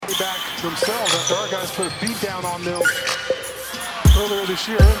everybody back themselves after our guys put a beat down on them earlier this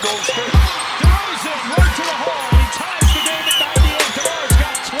year in Golden State. DeRozan right to the hole. He ties the game at 98. DeMar's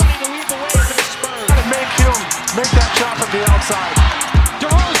got 20 to lead the way for the Spurs. Got to make him make that shot from the outside.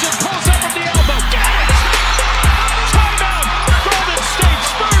 DeRozan pulls up from the elbow. Got it! Timeout! Golden State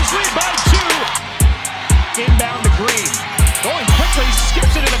Spurs lead by 2. Inbound to Green. Going quickly,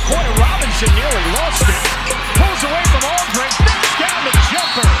 skips it in the corner. Robinson nearly lost it. Pulls away from Aldridge. Knocks down the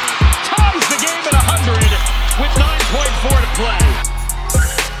jumper. Ties the game at 100 with 9.4 to play.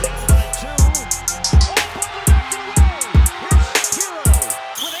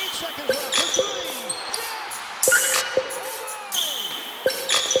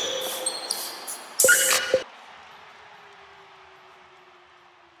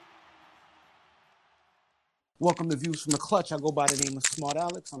 Welcome to Views from the Clutch. I go by the name of Smart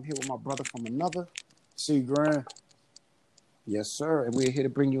Alex. I'm here with my brother from another. C. Grant. Yes, sir. And we're here to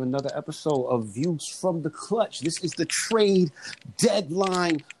bring you another episode of Views from the Clutch. This is the trade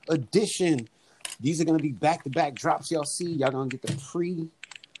deadline edition. These are going to be back-to-back drops. Y'all see, y'all going to get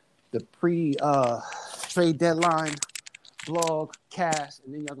the pre trade deadline blog cast,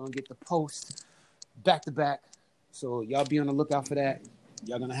 and then y'all going to get the post back-to-back. So y'all be on the lookout for that.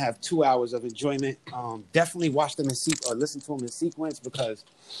 Y'all gonna have 2 hours of enjoyment. Definitely watch them in or listen to them in sequence because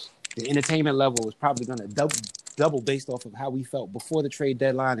the entertainment level is probably gonna double based off of how we felt before the trade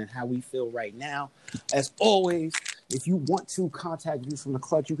deadline and how we feel right now. As always, if you want to contact Views from the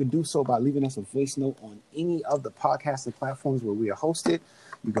Clutch, you can do so by leaving us a voice note on any of the podcasting platforms where we are hosted.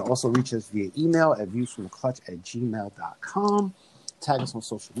 You can also reach us via email at viewsfromtheclutch@gmail.com. Tag us on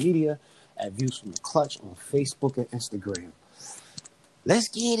social media at Views from the Clutch on Facebook and Instagram. Let's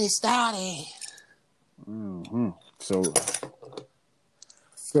get it started. Mm-hmm. So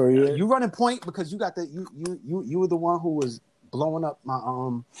yeah. You running point because you got you were the one who was blowing up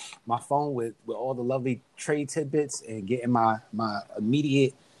my phone with all the lovely trade tidbits and getting my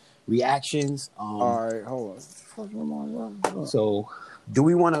immediate reactions. All right, hold on. So, do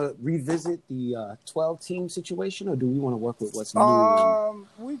we want to revisit the 12-team situation, or do we want to work with what's new?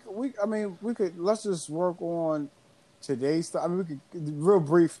 We could. Let's just work on today's stuff. I mean, we could real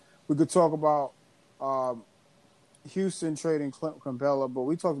brief. We could talk about Houston trading Clint Capella, but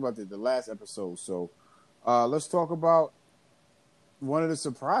we talked about the last episode. So let's talk about one of the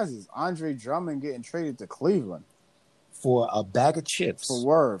surprises: Andre Drummond getting traded to Cleveland for a bag of chips.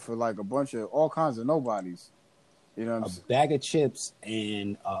 For like a bunch of all kinds of nobodies. You know, what I'm saying? Bag of chips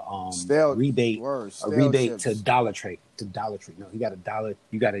and rebate chips. to Dollar Tree. No, he got $1.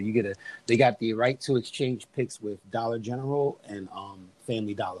 They got the right to exchange picks with Dollar General and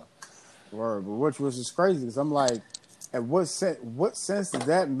Family Dollar. Word, but which was just crazy because I'm like, at what sense does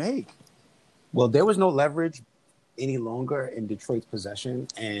that make? Well, there was no leverage any longer in Detroit's possession,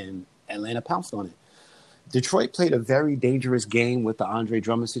 and Atlanta pounced on it. Detroit played a very dangerous game with the Andre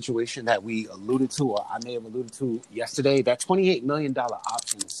Drummond situation that we alluded to, or I may have alluded to yesterday. That $28 million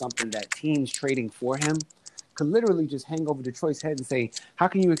option is something that teams trading for him could literally just hang over Detroit's head and say, how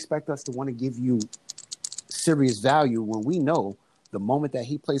can you expect us to want to give you serious value when we know the moment that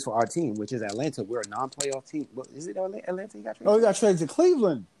he plays for our team, which is Atlanta, we're a non-playoff team. Well, is it Atlanta he got traded? Oh, he got traded to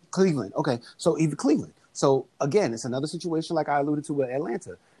Cleveland. Cleveland. Okay. So even Cleveland. So again, it's another situation like I alluded to with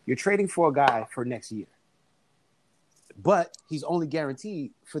Atlanta. You're trading for a guy for next year, but he's only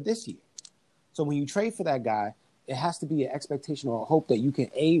guaranteed for this year. So when you trade for that guy, it has to be an expectation or a hope that you can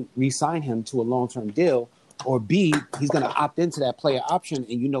A, re-sign him to a long-term deal, or B, he's going to opt into that player option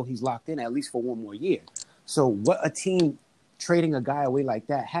and you know he's locked in at least for one more year. So what a team trading a guy away like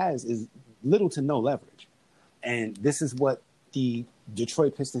that has is little to no leverage. And this is what the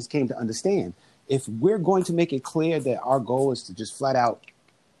Detroit Pistons came to understand. If we're going to make it clear that our goal is to just flat out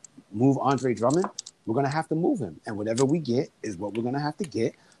move Andre Drummond, we're going to have to move him. And whatever we get is what we're going to have to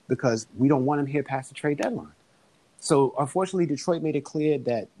get because we don't want him here past the trade deadline. So, unfortunately, Detroit made it clear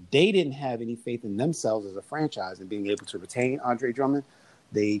that they didn't have any faith in themselves as a franchise and being able to retain Andre Drummond.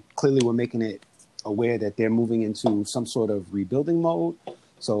 They clearly were making it aware that they're moving into some sort of rebuilding mode.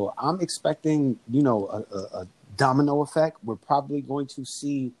 So, I'm expecting, a domino effect. We're probably going to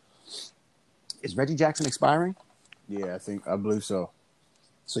see – is Reggie Jackson expiring? Yeah, I believe so.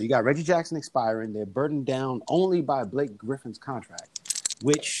 So you got Reggie Jackson expiring. They're burdened down only by Blake Griffin's contract,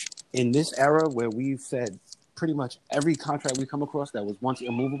 which in this era where we've said pretty much every contract we come across that was once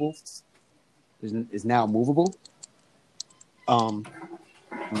immovable is now movable.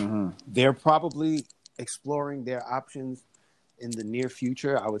 They're probably exploring their options in the near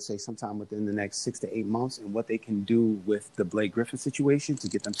future. I would say sometime within the next 6 to 8 months and what they can do with the Blake Griffin situation to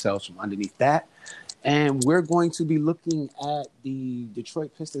get themselves from underneath that And we're going to be looking at the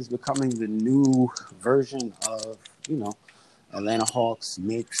Detroit Pistons becoming the new version of, Atlanta Hawks,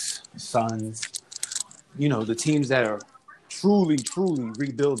 Knicks, Suns, the teams that are truly, truly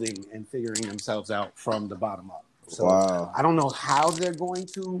rebuilding and figuring themselves out from the bottom up. So Wow. I don't know how they're going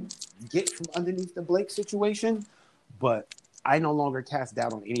to get from underneath the Blake situation, but I no longer cast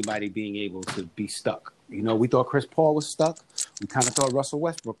doubt on anybody being able to be stuck. We thought Chris Paul was stuck. We kind of thought Russell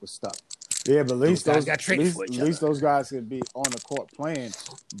Westbrook was stuck. Yeah, but at least those guys got traded for each other. At least those guys could be on the court playing.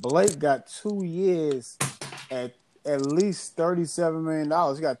 Blake got 2 years at least $37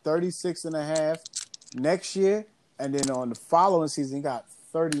 million. He got 36 and a half next year, and then on the following season, he got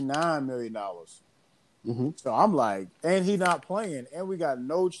 $39 million. Mm-hmm. So I'm like, and he not playing, and we got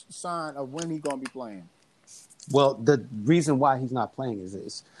no sign of when he's gonna be playing. Well, the reason why he's not playing is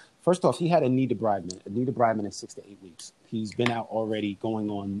this. First off, he had a knee debridement in 6 to 8 weeks. He's been out already going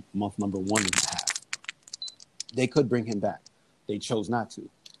on month number 1.5. They could bring him back. They chose not to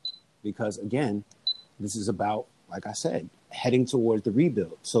because, again, this is about, like I said, heading towards the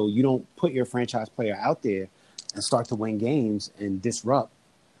rebuild. So you don't put your franchise player out there and start to win games and disrupt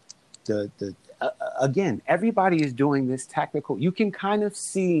again, everybody is doing this tactical. You can kind of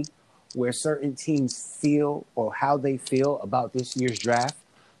see where certain teams feel or how they feel about this year's draft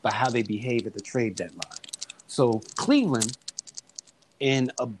by how they behave at the trade deadline. So Cleveland,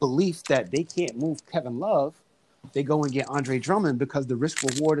 in a belief that they can't move Kevin Love, they go and get Andre Drummond because the risk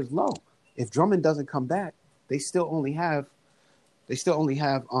reward is low. If Drummond doesn't come back, they still only have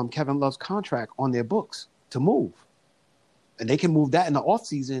Kevin Love's contract on their books to move. And they can move that in the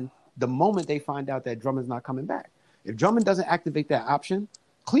offseason the moment they find out that Drummond's not coming back. If Drummond doesn't activate that option,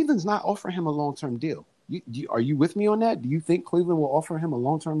 Cleveland's not offering him a long-term deal. Are you with me on that? Do you think Cleveland will offer him a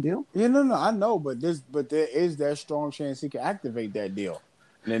long-term deal? Yeah, no, I know, but there is that strong chance he can activate that deal.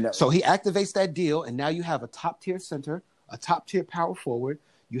 So he activates that deal, and now you have a top-tier center, a top-tier power forward.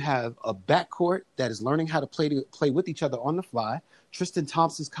 You have a backcourt that is learning how to play with each other on the fly. Tristan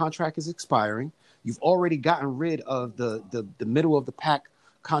Thompson's contract is expiring. You've already gotten rid of the middle-of-the-pack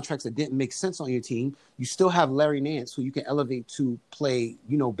contracts that didn't make sense on your team. You still have Larry Nance, who you can elevate to play,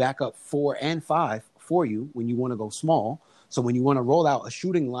 backup 4 and 5 for you when you want to go small. So when you want to roll out a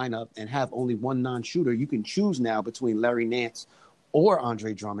shooting lineup and have only one non-shooter, you can choose now between Larry Nance or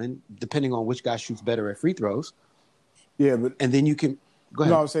Andre Drummond, depending on which guy shoots better at free throws. Yeah, but and then you can go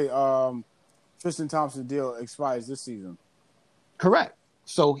ahead. No, I would say Tristan Thompson's deal expires this season. Correct.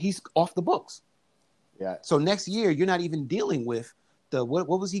 So he's off the books. Yeah. So next year you're not even dealing with the what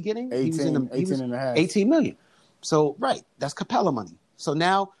was he getting? 18 and a half. 18 million. So right, that's Capella money. So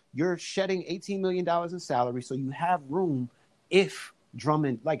now you're shedding $18 million in salary, so you have room if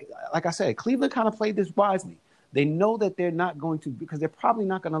Drummond, like I said, Cleveland kind of played this wisely. They know that they're not going to, because they're probably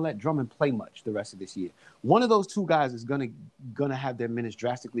not going to let Drummond play much the rest of this year. One of those two guys is gonna have their minutes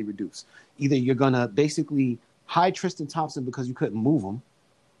drastically reduced. Either you're gonna basically hide Tristan Thompson because you couldn't move him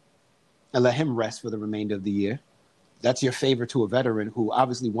and let him rest for the remainder of the year. That's your favor to a veteran who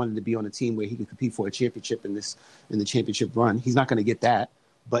obviously wanted to be on a team where he could compete for a championship in the championship run. He's not going to get that,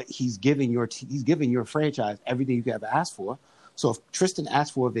 but he's giving your franchise everything you could ever ask for. So if Tristan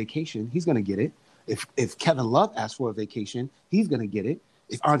asks for a vacation, he's going to get it. If Kevin Love asks for a vacation, he's going to get it.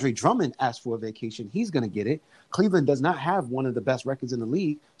 If Andre Drummond asks for a vacation, he's going to get it. Cleveland does not have one of the best records in the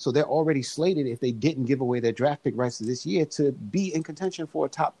league, so they're already slated, if they didn't give away their draft pick rights this year, to be in contention for a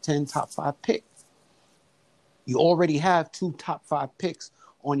top 10, top 5 pick. You already have 2 top 5 picks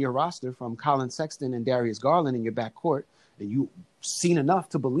on your roster from Colin Sexton and Darius Garland in your backcourt, and you've seen enough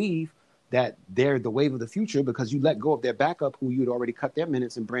to believe that they're the wave of the future because you let go of their backup, who you'd already cut their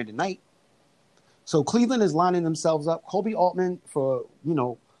minutes, in Brandon Knight. So Cleveland is lining themselves up. Kobe Altman, for,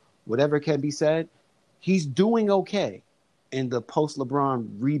 whatever can be said, he's doing okay in the post-LeBron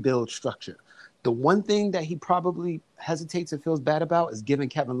rebuild structure. The one thing that he probably hesitates and feels bad about is giving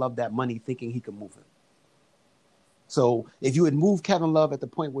Kevin Love that money thinking he can move him. So if you had moved Kevin Love at the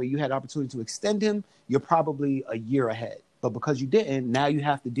point where you had opportunity to extend him, you're probably a year ahead. But because you didn't, now you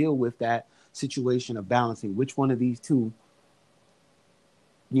have to deal with that situation of balancing which one of these two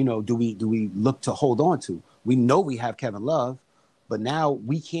do we look to hold on to? We know we have Kevin Love, but now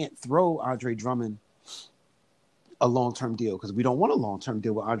we can't throw Andre Drummond a long-term deal because we don't want a long-term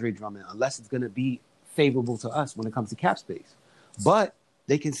deal with Andre Drummond unless it's going to be favorable to us when it comes to cap space. But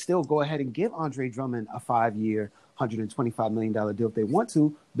they can still go ahead and give Andre Drummond a 5-year, $125 million deal if they want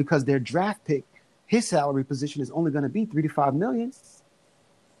to, because their draft pick, his salary position is only going to be $3 to $5 million.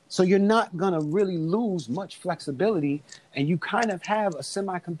 So you're not going to really lose much flexibility, and you kind of have a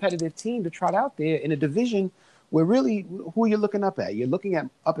semi-competitive team to trot out there in a division where really, who are you looking up at? You're looking up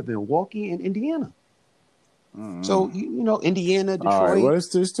at Milwaukee and Indiana. So Indiana, Detroit. All right. Well,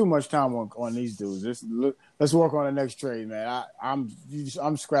 there's too much time on these dudes. Let's work on the next trade, man.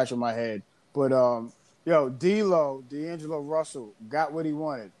 I'm scratching my head, but D'Angelo Russell got what he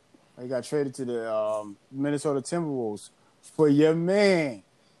wanted. He got traded to the Minnesota Timberwolves for your man.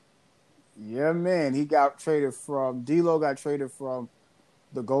 Yeah, man. He got traded from D'Lo. Got traded from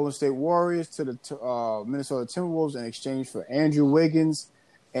the Golden State Warriors to the Minnesota Timberwolves in exchange for Andrew Wiggins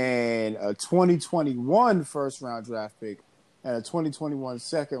and a 2021 first-round draft pick and a 2021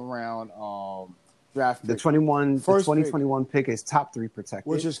 second-round draft pick. The 2021 pick is top 3 protected.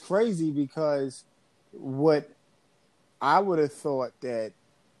 Which is crazy because what I would have thought that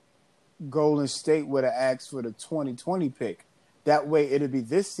Golden State would have asked for the 2020 pick. That way it'd be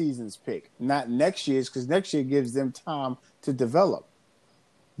this season's pick, not next year's, because next year gives them time to develop.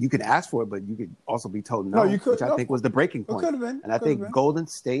 You could ask for it, but you could also be told no, which I think was the breaking point. It could have been. And I think Golden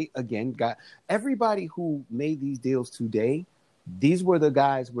State, again, got everybody who made these deals today. These were the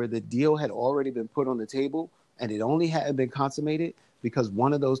guys where the deal had already been put on the table and it only had been consummated because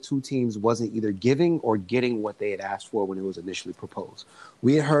one of those two teams wasn't either giving or getting what they had asked for when it was initially proposed.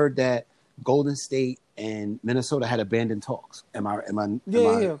 We had heard that Golden State and Minnesota had abandoned talks. Am I?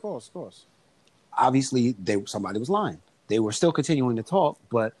 Yeah, of course. Obviously, somebody was lying. They were still continuing to talk,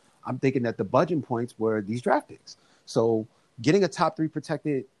 but I'm thinking that the budging points were these draft picks. So getting a top 3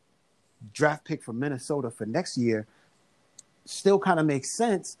 protected draft pick from Minnesota for next year still kind of makes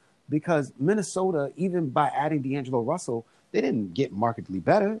sense because Minnesota, even by adding D'Angelo Russell, they didn't get markedly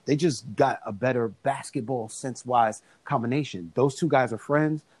better. They just got a better basketball sense-wise combination. Those two guys are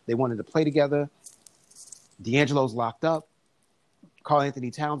friends. They wanted to play together. D'Angelo's locked up. Karl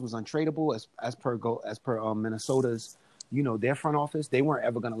Anthony Towns was untradeable as per Minnesota's, their front office. They weren't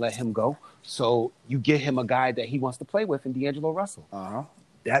ever going to let him go. So you get him a guy that he wants to play with in D'Angelo Russell. Uh-huh.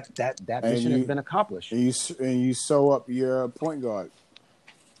 That mission has been accomplished. And you sew up your point guard.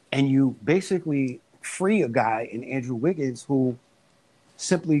 And you basically free a guy in Andrew Wiggins who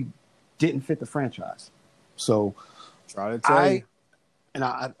simply didn't fit the franchise. So try to tell you.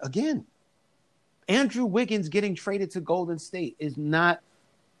 Again, Andrew Wiggins getting traded to Golden State is not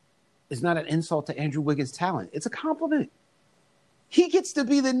an insult to Andrew Wiggins' talent. It's a compliment. He gets to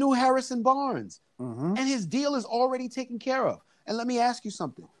be the new Harrison Barnes, and his deal is already taken care of. And let me ask you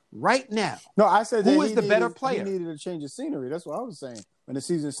something. Right now, no, I said who is the better player? He needed a change of scenery. That's what I was saying when the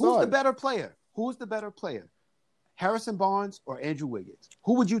season started. Who's the better player? Harrison Barnes or Andrew Wiggins?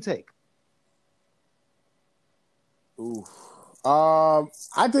 Who would you take? Ooh.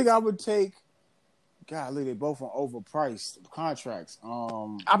 I think I would take. Golly, they both are overpriced contracts.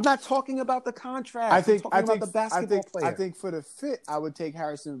 I'm not talking about the contract. I'm talking about the basketball player. I think for the fit, I would take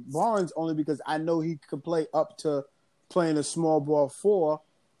Harrison Barnes only because I know he could play up to playing a small ball 4,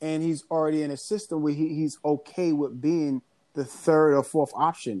 and he's already in a system where he's okay with being the 3rd or 4th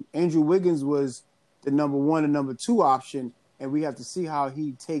option. Andrew Wiggins was the number 1 and number 2 option, and we have to see how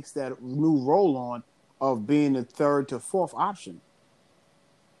he takes that new role on of being the 3rd to 4th option.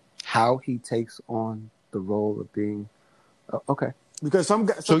 How he takes on the role of being okay. Because some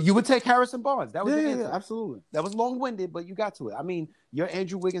guys, so you would take Harrison Barnes. That was the answer. Yeah, absolutely. That was long-winded, but you got to it. I mean, your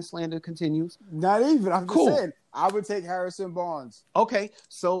Andrew Wiggins slander continues. Not even. I'm cool. Just saying, I would take Harrison Barnes. Okay,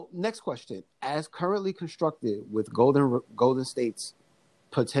 so next question. As currently constructed with Golden State's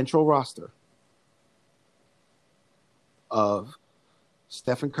potential roster of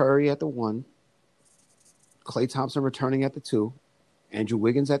Stephen Curry at the 1, Klay Thompson returning at the 2, Andrew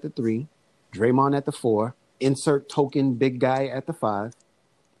Wiggins at the 3, Draymond at the 4, insert token big guy at the 5.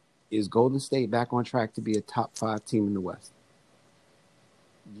 Is Golden State back on track to be a top 5 team in the West?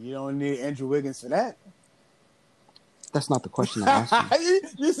 You don't need Andrew Wiggins for that. That's not the question I asked you.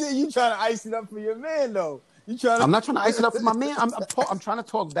 You said you trying to ice it up for your man, though. I'm not trying to ice it up for my man. I'm trying to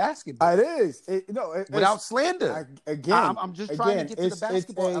talk basketball. It is. Without slander. I'm just trying to get to the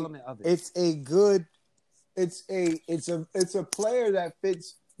basketball element of it. It's a player that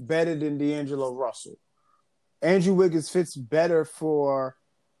fits better than D'Angelo Russell. Andrew Wiggins fits better for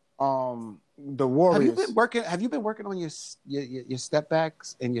the Warriors. Have you been working on your step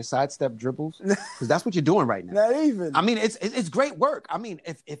backs and your sidestep dribbles? Because that's what you're doing right now. Not even. I mean, it's great work. I mean,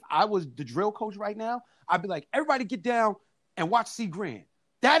 if I was the drill coach right now, I'd be like, everybody get down and watch C. Grant.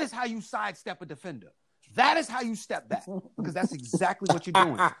 That is how you sidestep a defender. That is how you step back. Because that's exactly what you're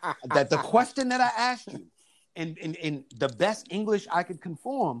doing. That the question that I asked you, in the best English I could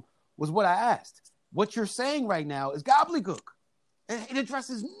conform, was what I asked. What you're saying right now is gobbledygook. And it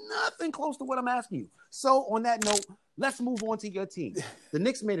addresses nothing close to what I'm asking you. So on that note, let's move on to your team. The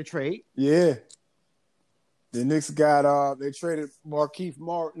Knicks made a trade. Yeah. The Knicks got they traded Marcus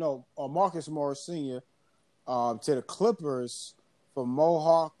Morris Sr. to the Clippers for Mo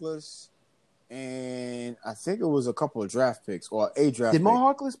Harkless, and I think it was a couple of draft picks or a draft. Did pick. Mo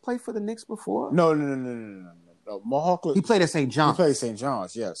Harkless play for the Knicks before? No. Mo Harkless. He played at St. John's. He played at St.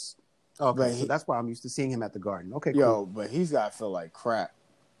 John's, yes. Okay, But so that's why I'm used to seeing him at the Garden. Okay, Yo, cool. but he's got to feel like crap.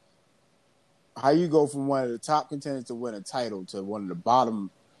 How you go from one of the top contenders to win a title to one of the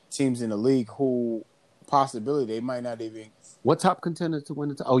bottom teams in the league who possibility they might not even. What top contender to win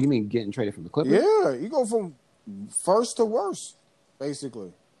the title? Oh, you mean getting traded from the Clippers? Yeah, you go from first to worst,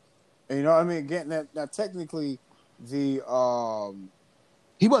 basically. And you know what I mean? Getting that. Now, technically, the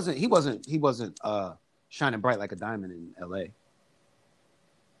He wasn't shining bright like a diamond in L.A.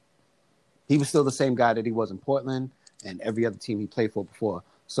 He was still the same guy that he was in Portland and every other team he played for before.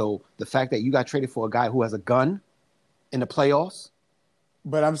 So the fact that you got traded for a guy who has a gun in the playoffs,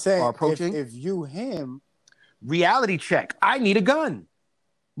 But I'm saying approaching? if you him, reality check. I need a gun.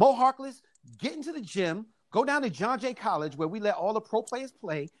 Mo Harkless, get into the gym, go down to John Jay College where we let all the pro players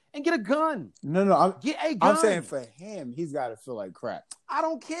play and get a gun. no, Get a gun. I'm saying for him, he's got to feel like crap. I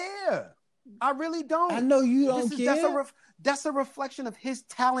don't care. I really don't. I know you don't This is- care. That's a reflection of his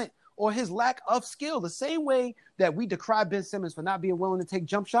talent or his lack of skill. The same way that we decry Ben Simmons for not being willing to take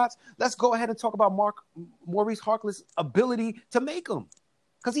jump shots, let's go ahead and talk about Maurice Harkless' ability to make them.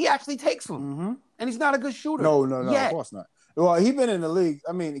 Because he actually takes them. Mm-hmm. And he's not a good shooter. No, yet. of course not. Well, he's been in the league.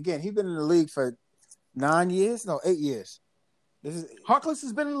 I mean, again, he's been in the league for 8 years. Harkless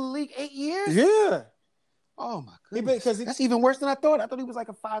has been in the league 8 years? Yeah. Oh, my goodness. Because that's even worse than I thought. I thought he was like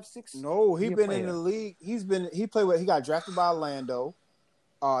a 5'6". No, he's been player. in the league. He got drafted by Orlando.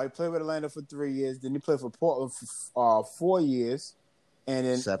 He played with Orlando for 3 years. Then he played for Portland for 4 years. And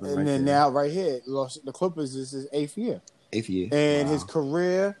then Seven and then there. now right here, the Clippers is his 8th year. 8th year. And Wow. his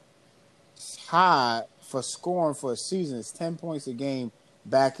career high for scoring for a season is 10 points a game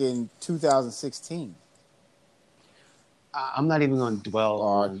back in 2016. I'm not even going to dwell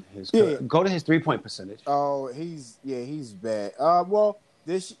on his yeah. Go to his 3-point percentage. Oh, he's bad. Well,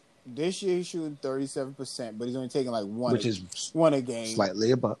 this year he's shooting 37%, but he's only taking like one a game.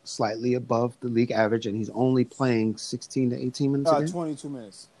 Slightly above the league average, and he's only playing 16 to 18 minutes a game. 22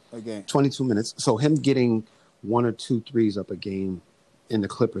 minutes a game. 22 minutes. So him getting 1 or 2 threes up a game in the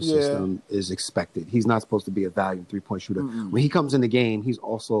Clippers system is expected. He's not supposed to be a value 3-point shooter. Mm-mm. When he comes in the game, he's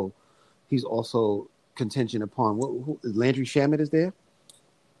also contingent upon who Landry Shamet is there.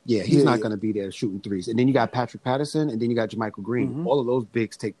 Yeah, he's not going to be there shooting threes. And then you got Patrick Patterson, and then you got JaMychal Green. Mm-hmm. All of those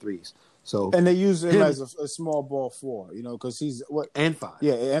bigs take threes. So and they use him as a small ball 4, because he's and 5.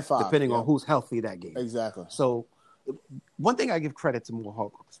 Yeah, and 5, depending on who's healthy that game. Exactly. So one thing I give credit to Mo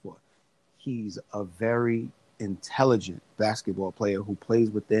Harkless for, he's a very intelligent basketball player who plays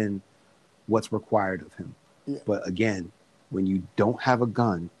within what's required of him. Yeah. But again, when you don't have a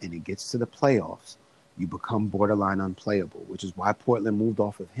gun and it gets to the playoffs, you become borderline unplayable, which is why Portland moved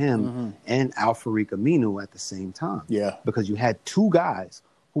off of him and Al-Farouq Aminu at the same time. Yeah. Because you had 2 guys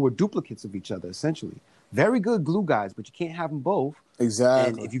who were duplicates of each other, essentially. Very good glue guys, but you can't have them both.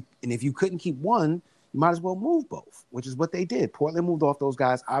 Exactly. And if you couldn't keep one, you might as well move both, which is what they did. Portland moved off those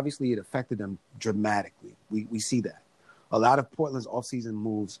guys. Obviously, it affected them dramatically. We see that. A lot of Portland's offseason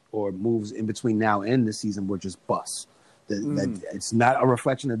moves or moves in between now and this season were just busts. That it's not a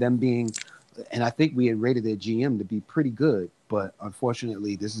reflection of them being, and I think we had rated their GM to be pretty good, but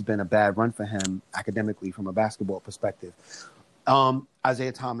unfortunately, this has been a bad run for him academically from a basketball perspective.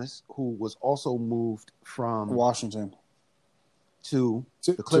 Isaiah Thomas, who was also moved from Washington to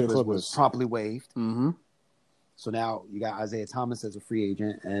the Clippers, was promptly waived. Mm-hmm. So now you got Isaiah Thomas as a free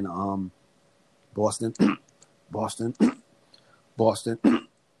agent, and Boston.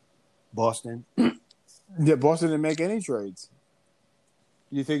 Yeah, Boston didn't make any trades.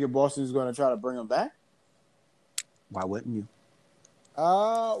 You think if Boston is going to try to bring him back? Why wouldn't you?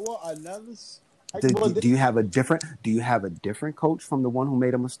 Well, Do you have a different coach from the one who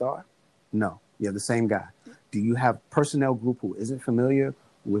made him a star? No, you have the same guy. Do you have personnel group who isn't familiar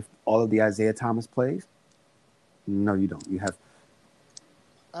with all of the Isaiah Thomas plays? No, you don't. You have.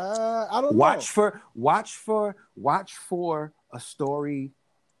 I don't know. Watch for a story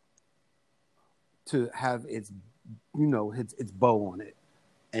to have its bow on it,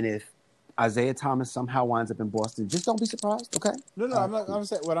 and if Isaiah Thomas somehow winds up in Boston, just don't be surprised. Okay? No. I'm not.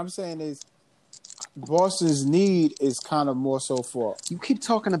 What I'm saying is, Boston's need is kind of more so for. You keep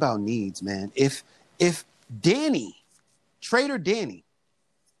talking about needs, man. If Trader Danny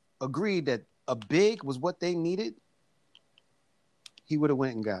agreed that a big was what they needed, he would have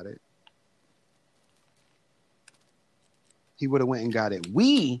went and got it.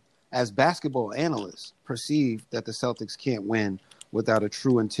 We, as basketball analysts, perceive that the Celtics can't win without a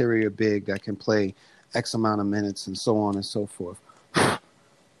true interior big that can play X amount of minutes and so on and so forth.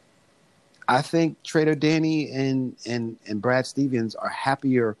 I think Trader Danny and Brad Stevens are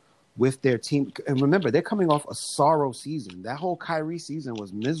happier with their team. And remember, they're coming off a sorrow season. That whole Kyrie season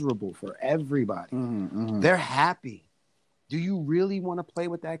was miserable for everybody. They're happy. Do you really want to play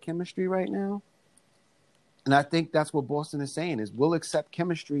with that chemistry right now? And I think that's what Boston is saying is we'll accept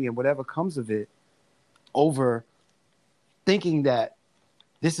chemistry and whatever comes of it over thinking that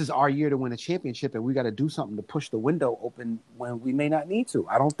this is our year to win a championship and we got to do something to push the window open when we may not need to.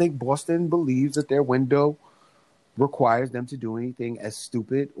 I don't think Boston believes that their window requires them to do anything as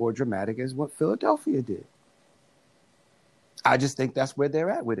stupid or dramatic as what Philadelphia did. I just think that's where they're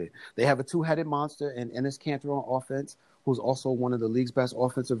at with it. They have a two-headed monster in Enes Kanter on offense, who's also one of the league's best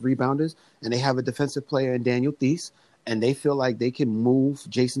offensive rebounders, and they have a defensive player in Daniel Theis, and they feel like they can move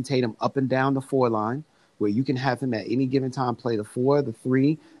Jason Tatum up and down the 4 line, where you can have him at any given time play the 4, the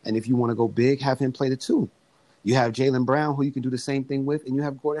 3, and if you want to go big, have him play the 2. You have Jaylen Brown, who you can do the same thing with, and you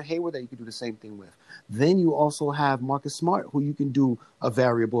have Gordon Hayward that you can do the same thing with. Then you also have Marcus Smart, who you can do a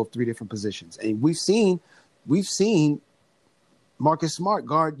variable of 3 different positions. And we've seen Marcus Smart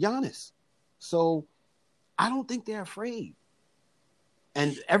guard Giannis. So I don't think they're afraid.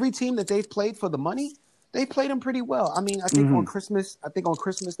 And every team that they've played for the money, they played them pretty well. I mean, I think on Christmas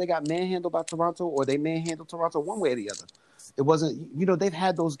they got manhandled by Toronto, or they manhandled Toronto one way or the other. It wasn't, they've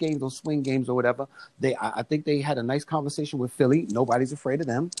had those games, those swing games or whatever. I think they had a nice conversation with Philly. Nobody's afraid of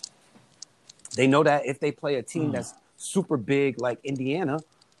them. They know that if they play a team that's super big like Indiana,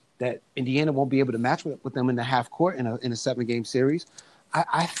 that Indiana won't be able to match with them in the half court in a 7-game series.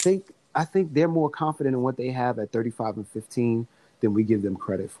 I think they're more confident in what they have at 35-15 than we give them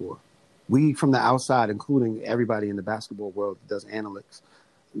credit for. We, from the outside, including everybody in the basketball world that does analytics,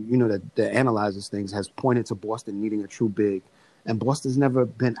 that analyzes things, has pointed to Boston needing a true big. And Boston's never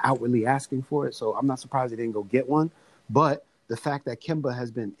been outwardly asking for it, so I'm not surprised they didn't go get one. But the fact that Kemba has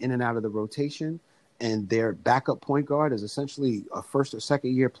been in and out of the rotation and their backup point guard is essentially a first or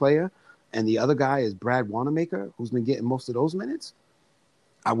second year player, and the other guy is Brad Wanamaker, who's been getting most of those minutes,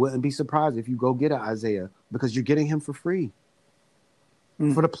 I wouldn't be surprised if you go get an Isaiah, because you're getting him for free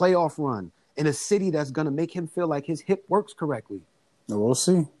for the playoff run in a city that's going to make him feel like his hip works correctly. We'll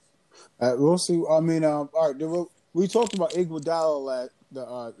see. We'll see. I mean, all right. We talked about Iguodala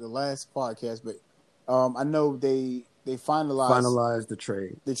the last podcast, but I know they finalized the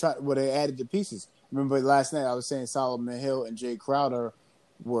trade. They added the pieces. Remember last night I was saying Solomon Hill and Jay Crowder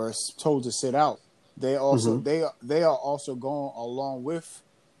were told to sit out. They also they are also going along with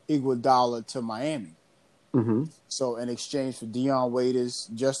Iguodala to Miami. So in exchange for Dion Waiters,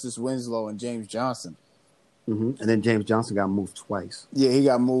 Justice Winslow, and James Johnson. And then James Johnson got moved twice. Yeah, he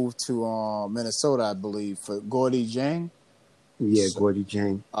got moved to Minnesota, I believe, for Gordy Jang. Yeah, Gordy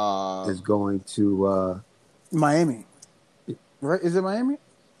Jang is going to Miami. Right? Is it Miami?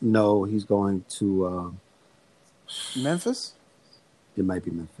 No, he's going to Memphis. It might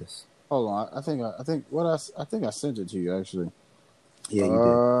be Memphis. Hold on, I think I sent it to you actually. Yeah, you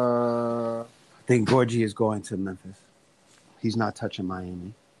did. I think Gorgie is going to Memphis. He's not touching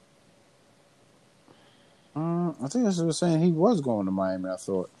Miami. I think that's what I was saying. He was going to Miami, I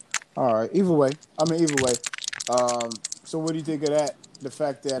thought. All right. Either way. So what do you think of that? The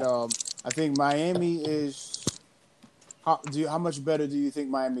fact that I think Miami is how much better do you think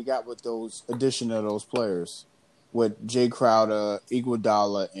Miami got with those addition of those players? With Jay Crowder,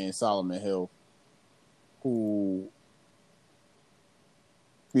 Iguodala, and Solomon Hill, who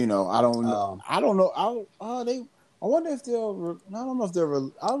I don't know. I wonder if they'll. I don't know if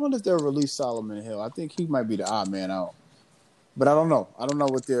they'll. I wonder if they'll release Solomon Hill. I think he might be the odd man out. But I don't know. I don't know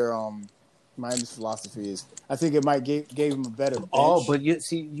what their Miami's philosophy is. I think it might gave him a better bench. Oh, but you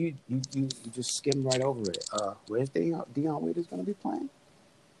see, you just skimmed right over it. Where's Dion Waiters going to be playing?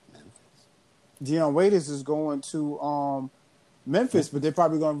 Dion Waiters is going to Memphis, but they're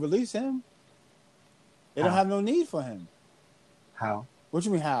probably going to release him. They don't have no need for him. How? What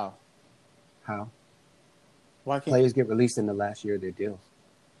you mean how? How? Why can't players get released in the last year of their deals?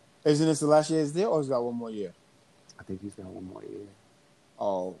 Isn't this the last year of his deal, or he's got one more year? I think he's got one more year.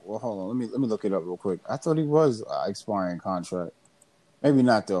 Oh, well, hold on. Let me look it up real quick. I thought he was expiring contract. Maybe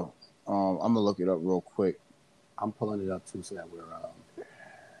not though. I'm gonna look it up real quick. I'm pulling it up too, so that we're.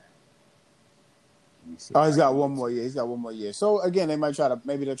 Oh, he's got one more year. He's got one more year. So again, they'll try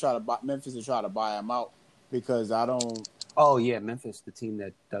to buy Memphis to try to buy him out because I don't. Oh yeah, Memphis, the team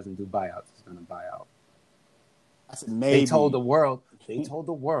that doesn't do buyouts, is going to buy out. I said maybe. They told the world,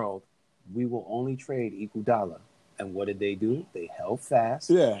 we will only trade Iguodala. And what did they do? They held fast.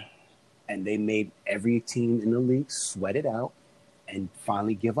 Yeah. And they made every team in the league sweat it out and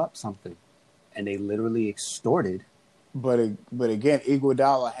finally give up something. and they literally extorted. But again,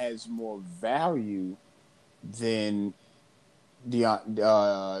 Iguodala has more value than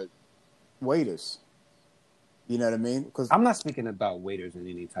Waiters. You know what I mean? Because I'm not speaking about waiters in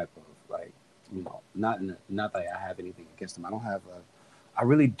any type of not that I have anything against them. I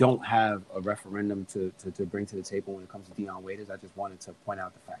really don't have a referendum to bring to the table when it comes to Dion Waiters. I just wanted to point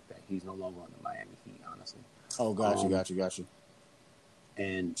out the fact that he's no longer on the Miami Heat, honestly. Oh, got you.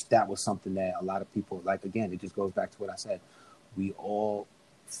 And that was something that a lot of people, like, again, it just goes back to what I said. We all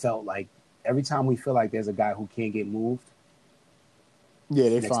felt like every time we feel like there's a guy who can't get moved,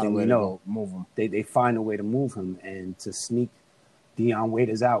 they find a way to move him. They find a way to move him, and to sneak Dion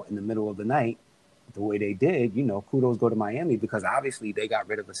Waiters out in the middle of the night the way they did, kudos go to Miami, because obviously they got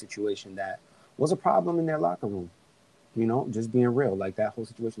rid of a situation that was a problem in their locker room. Just being real, like that whole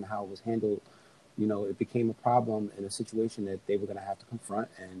situation, how it was handled, it became a problem in a situation that they were going to have to confront,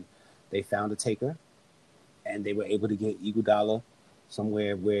 and they found a taker, and they were able to get Iguodala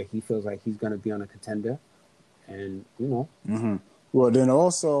somewhere where he feels like he's going to be on a contender, and Mm-hmm. Well, then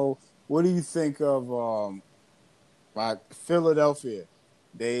also, what do you think of like Philadelphia?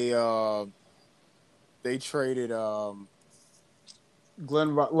 They traded Glenn.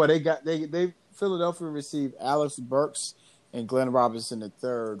 Well, they Philadelphia received Alex Burks and Glenn Robinson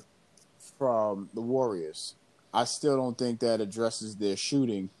III from the Warriors. I still don't think that addresses their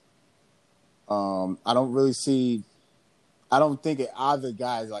shooting. I don't think either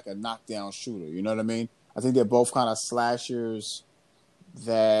guy is like a knockdown shooter. You know what I mean? I think they're both kind of slashers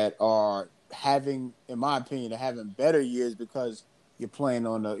that are having, in my opinion, having better years because you're playing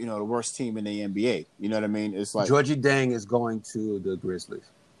on the the worst team in the NBA. You know what I mean? It's like Georgie Dang is going to the Grizzlies.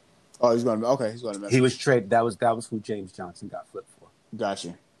 Oh, he's going to Memphis. He was traded. That was who James Johnson got flipped for.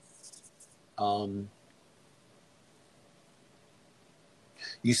 Gotcha.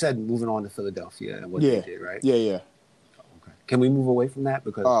 You said moving on to Philadelphia and what they did, right? Yeah. Okay. Can we move away from that?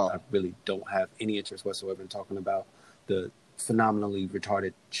 Because I really don't have any interest whatsoever in talking about the phenomenally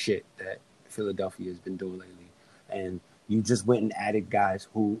retarded shit that Philadelphia has been doing lately. And you just went and added guys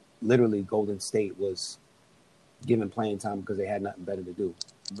who literally Golden State was given playing time because they had nothing better to do.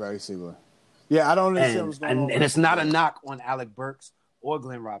 Very similar. Yeah, I don't understand what's going on. And it's not a knock on Alec Burks or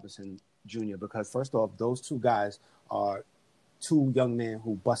Glenn Robinson Jr. because, first off, those two guys are two young men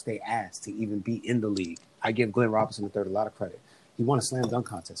who bust their ass to even be in the league. I give Glenn Robinson III a lot of credit. He won a slam dunk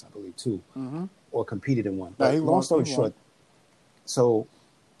contest, I believe, too, or competed in one. But long story short, so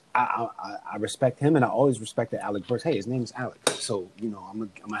I respect him, and I always respected Alec Burks. Hey, his name is Alec, so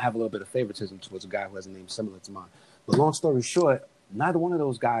I'm gonna have a little bit of favoritism towards a guy who has a name similar to mine. But long story short, neither one of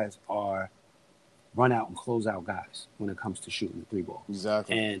those guys are run out and close out guys when it comes to shooting the three ball.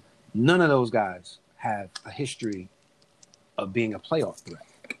 Exactly. And none of those guys have a history of being a playoff threat.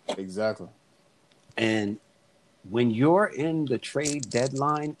 Exactly. And when you're in the trade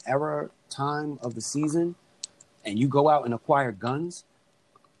deadline era time of the season and you go out and acquire guns,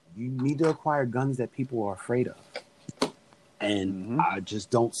 you need to acquire guns that people are afraid of. And I just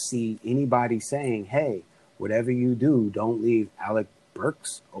don't see anybody saying, hey, whatever you do, don't leave Alec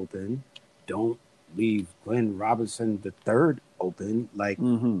Burks open. Don't leave Glenn Robinson III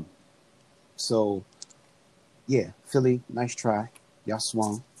open. So, yeah, Philly, nice try. Y'all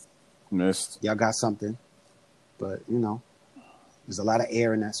swung. Missed. Y'all got something. But, there's a lot of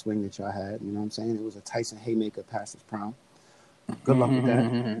air in that swing that y'all had. You know what I'm saying? It was a Tyson Haymaker past his prime. Good luck with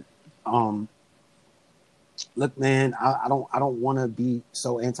that. Look, man, I don't want to be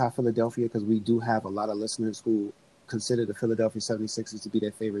so anti-Philadelphia because we do have a lot of listeners who consider the Philadelphia 76ers to be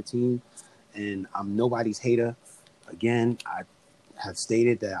their favorite team. And I'm nobody's hater. Again, I have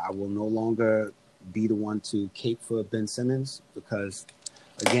stated that I will no longer be the one to cape for Ben Simmons because,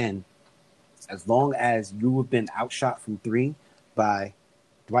 again, as long as you have been outshot from three by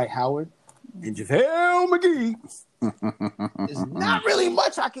Dwight Howard and JaVale McGee, there's not really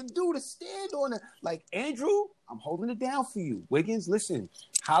much I can do to stand on it. Like, Andrew, I'm holding it down for you. Wiggins, listen,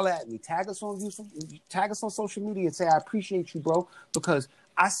 holla at me. Tag us on social media and say, I appreciate you, bro, because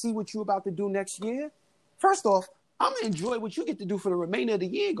I see what you're about to do next year. First off, I'm going to enjoy what you get to do for the remainder of the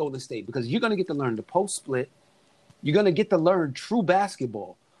year, Golden State, because you're going to get to learn the post split. You're going to get to learn true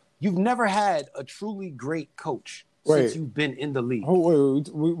basketball. You've never had a truly great coach since you've been in the league. Oh,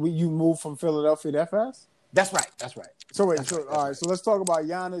 wait, you moved from Philadelphia that fast? That's right. So let's talk about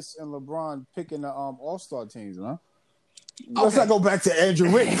Giannis and LeBron picking the All-Star teams, huh? Okay. Let's not go back to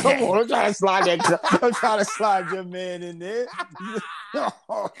Andrew Wiggins. Come on, I'm trying to slide your man in there.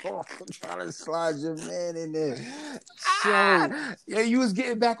 So, yeah, you was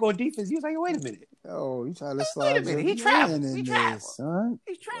getting back on defense. You was like, wait a minute. Oh, you trying to Wait slide a minute, your he traveled. man He in there, traveled. son.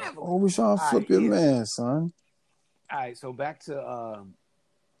 He's traveling. Oh, we trying to flip your man, son. All right, so back to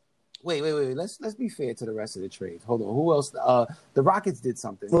wait. Let's be fair to the rest of the trades. Hold on. Who else? The Rockets did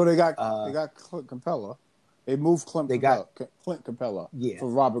something. Well, they got Clint Capella. They moved Clint Capella for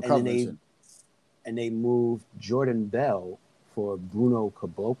Robert Covington. And they moved Jordan Bell for Bruno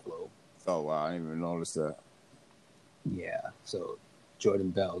Caboclo. Oh, wow. I didn't even notice that. Yeah. So,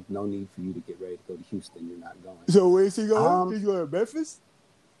 Jordan Bell, no need for you to get ready to go to Houston. You're not going. So, where's he going? He's going to Memphis?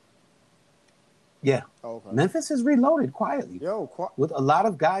 Yeah. Oh, okay. Memphis is reloaded quietly. Yo, with a lot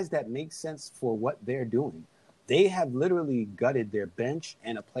of guys that make sense for what they're doing. They have literally gutted their bench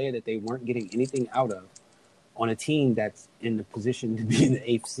and a player that they weren't getting anything out of on a team that's in the position to be in the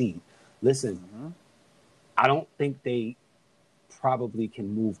 8th seed. Listen, I don't think they probably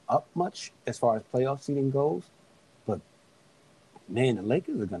can move up much as far as playoff seeding goes, but man, the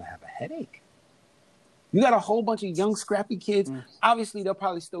Lakers are going to have a headache. You got a whole bunch of young, scrappy kids. Obviously, they'll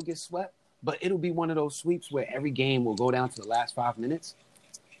probably still get swept, but it'll be one of those sweeps where every game will go down to the last 5 minutes,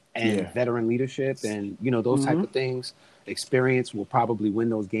 and veteran leadership and, those type of things, experience will probably win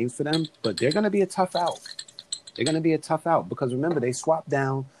those games for them, but they're going to be a tough out. They're going to be a tough out because, remember, they swapped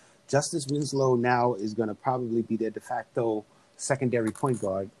down. Justice Winslow now is going to probably be their de facto secondary point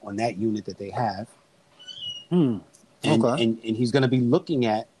guard on that unit that they have. And he's going to be looking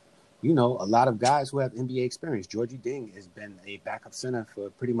at, a lot of guys who have NBA experience. Georgie Ding has been a backup center for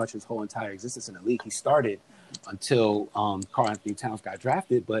pretty much his whole entire existence in the league. He started until Karl-Anthony Towns got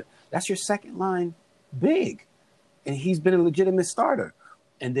drafted, but that's your second line big. And he's been a legitimate starter.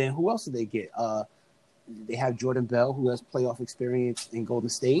 And then who else did they get? They have Jordan Bell, who has playoff experience in Golden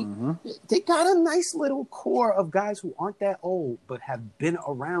State. They got a nice little core of guys who aren't that old, but have been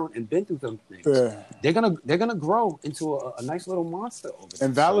around and been through some things. They're gonna grow into a nice little monster over there.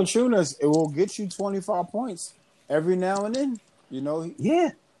 And Valanciunas, it will get you 25 points every now and then.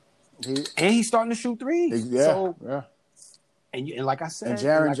 And he's starting to shoot threes. And like I said, and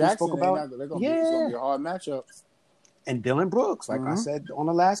Jaren Jackson, spoke about, it's gonna be a hard matchup. And Dylan Brooks, like I said on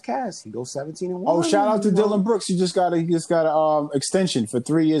the last cast, he goes 17-1. Oh, shout out to Dylan Brooks. He just got a extension for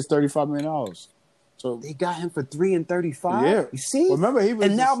 3 years, $35 million. So they got him for 3 and 35. Yeah, you see. Well, remember he was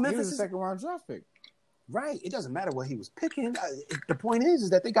Memphis a second round draft pick. Right. It doesn't matter what he was picking. The point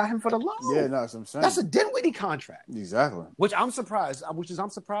is that they got him for the low. Yeah, no, that's what I'm saying. That's a Dinwiddie contract. Exactly. Which I'm surprised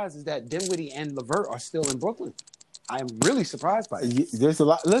is that Dinwiddie and LeVert are still in Brooklyn. I'm really surprised by it. There's a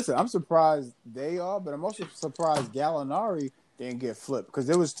lot. Listen, I'm surprised they are, but I'm also surprised Gallinari didn't get flipped because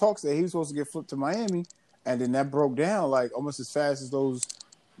there was talks that he was supposed to get flipped to Miami, and then that broke down like almost as fast as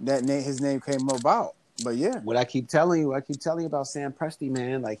his name came about. But yeah, what I keep telling you about Sam Presti,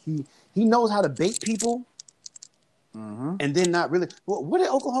 man, like he knows how to bait people, and then not really. Well, what did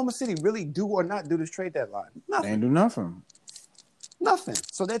Oklahoma City really do or not do this trade deadline? Nothing. They ain't do nothing. Nothing.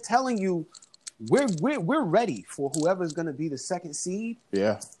 So they're telling you. We're ready for whoever's going to be the second seed.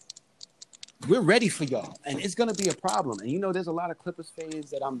 Yeah. We're ready for y'all. And it's going to be a problem. And, there's a lot of Clippers fans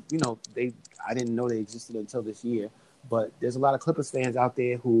that I didn't know they existed until this year. But there's a lot of Clippers fans out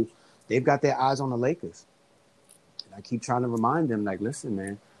there who they've got their eyes on the Lakers. And I keep trying to remind them, like, listen,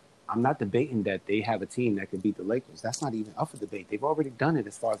 man, I'm not debating that they have a team that can beat the Lakers. That's not even up for debate. They've already done it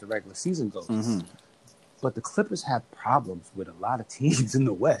as far as the regular season goes. But the Clippers have problems with a lot of teams in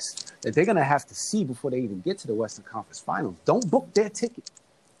the West that they're going to have to see before they even get to the Western Conference Finals. Don't book their ticket.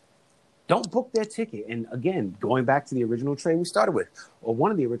 And again, going back to the original trade we started with, or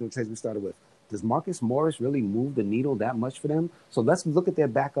one of the original trades we started with, does Marcus Morris really move the needle that much for them? So let's look at their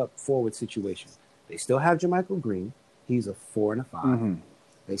backup forward situation. They still have JaMychal Green. He's a 4 and a 5.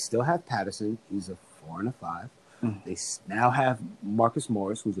 They still have Patterson. He's a 4 and a 5. They now have Marcus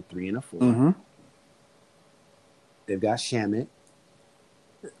Morris, who's a 3 and a 4. They've got Shamet.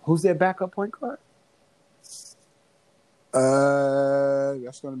 Who's their backup point guard?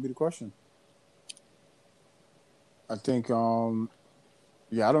 That's going to be the question. I think, I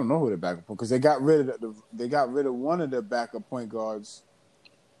don't know who their backup point because they got rid of one of their backup point guards.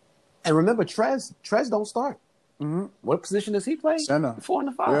 And remember, Trez don't start. What position does he play? Center. 4 and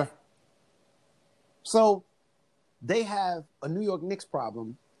a 5. Yeah. So they have a New York Knicks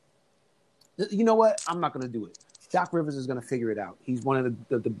problem. You know what? I'm not going to do it. Doc Rivers is going to figure it out. He's one of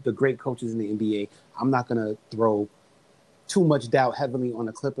the great coaches in the NBA. I'm not going to throw too much doubt heavily on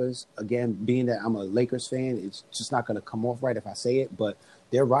the Clippers. Again, being that I'm a Lakers fan, it's just not going to come off right if I say it. But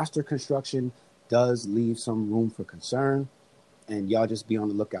their roster construction does leave some room for concern, and y'all just be on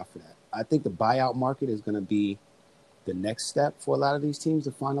the lookout for that. I think the buyout market is going to be the next step for a lot of these teams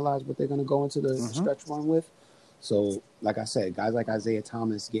to finalize what they're going to go into the stretch run with. So, like I said, guys like Isaiah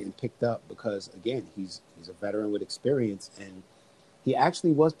Thomas getting picked up because, again, he's a veteran with experience, and he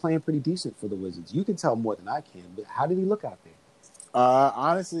actually was playing pretty decent for the Wizards. You can tell more than I can, but how did he look out there?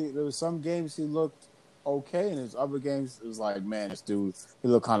 Honestly, there was some games he looked okay, and there's other games it was like, man, this dude, he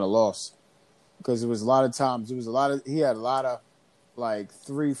looked kind of lost. Because it was a lot of times, he had a lot of like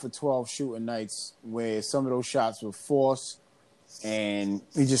 3 for 12 shooting nights where some of those shots were forced, and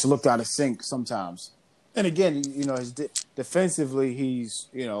he just looked out of sync sometimes. And again, defensively, he's,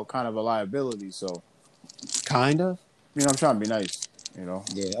 kind of a liability. So, Kind of. I'm trying to be nice, Yeah,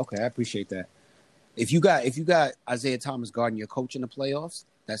 okay, I appreciate that. If you got Isaiah Thomas guarding your coach in the playoffs,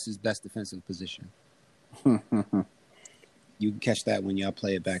 that's his best defensive position. You can catch that when y'all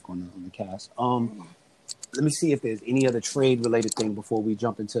play it back on the cast. Let me see if there's any other trade related thing before we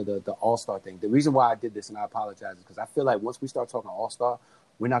jump into the All-Star thing. The reason why I did this, and I apologize, is because I feel like once we start talking All-Star,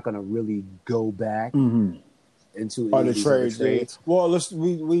 we're not going to really go back into the trades. Yeah. Well,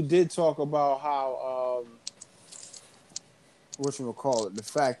 we did talk about how the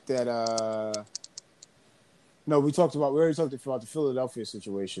fact that we already talked about the Philadelphia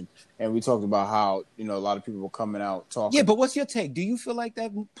situation, and we talked about how a lot of people were coming out talking. Yeah, but what's your take? Do you feel like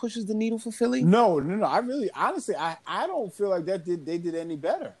that pushes the needle for Philly? No. Honestly, I don't feel like they did any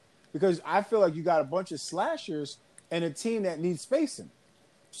better, because I feel like you got a bunch of slashers and a team that needs spacing,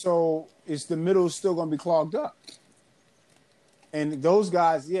 so the middle is still going to be clogged up. And those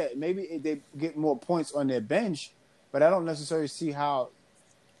guys, yeah, maybe they get more points on their bench, but I don't necessarily see how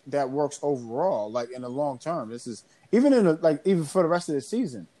that works overall, like in the long term. This is even even for the rest of the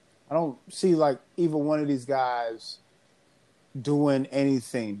season, I don't see like either one of these guys doing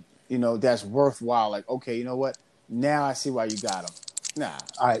anything, that's worthwhile. Like, okay, you know what? Now I see why you got them. Nah.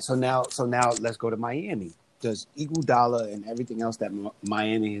 All right, so now let's go to Miami. Does Iguodala and everything else that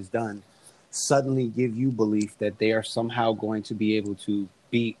Miami has done suddenly give you belief that they are somehow going to be able to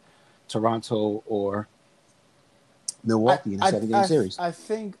beat Toronto or Milwaukee in a 7-game series? I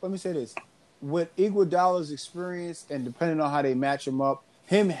think, let me say this. With Iguodala's experience and depending on how they match him up,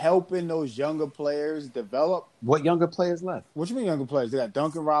 him helping those younger players develop. What younger players left? What you mean younger players? They got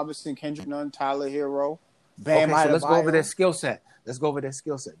Duncan Robinson, Kendrick Nunn, Tyler Hero, Bam Adebayo. So let's go over their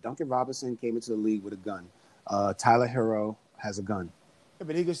skill set. Duncan Robinson came into the league with a gun. Tyler Hero has a gun. Yeah,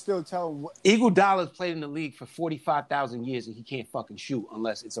 but he can still tell him. Iguodala's played in the league for 45,000 years, and he can't fucking shoot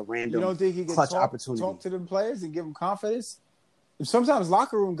unless it's a random You don't think he can clutch opportunity. Talk to them players and give them confidence? Sometimes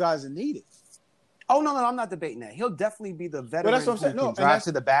locker room guys are needed. Oh, no, I'm not debating that. He'll definitely be the veteran that's what I'm saying. who can drive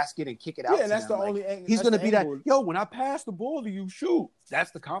to the basket and kick it out. Yeah, and that's the only angle. He's going to be that, when I pass the ball to you, shoot. That's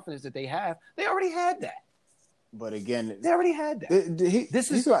the confidence that they have. They already had that. But again, they already had that.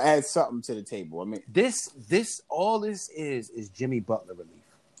 He's going to add something to the table. I mean, all this is Jimmy Butler relief.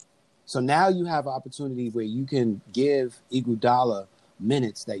 So now you have an opportunity where you can give Iguodala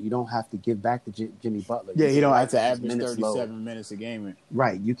minutes that you don't have to give back to Jimmy Butler. Yeah, he don't have to average 37 minutes a game.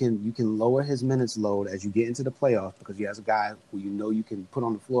 Right. You can lower his minutes load as you get into the playoffs because he has a guy who you can put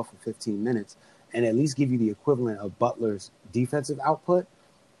on the floor for 15 minutes and at least give you the equivalent of Butler's defensive output,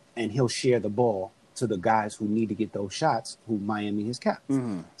 and he'll share the ball to the guys who need to get those shots who Miami has kept.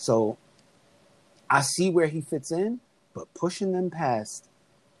 Mm-hmm. So I see where he fits in, but pushing them past,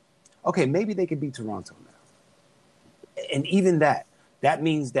 okay, maybe they could beat Toronto now. And even that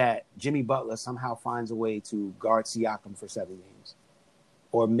means that Jimmy Butler somehow finds a way to guard Siakam for 7 games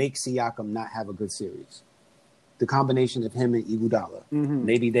or make Siakam not have a good series. The combination of him and Iguodala,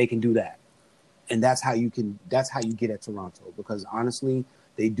 maybe they can do that. And that's how you get at Toronto, because honestly,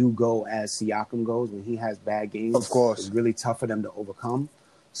 they do go as Siakam goes. When he has bad games, of course, it's really tough for them to overcome.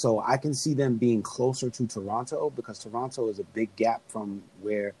 So I can see them being closer to Toronto because Toronto is a big gap from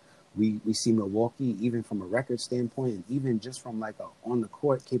where we see Milwaukee, even from a record standpoint, and even just from like a on the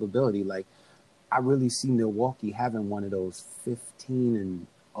court capability. Like I really see Milwaukee having one of those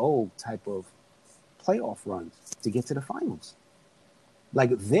 15-0 type of playoff runs to get to the finals.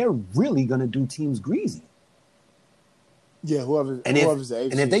 Like they're really gonna do teams greasy. Yeah, whoever's the AFC.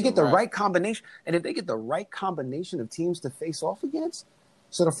 And if they get the right combination, of teams to face off against,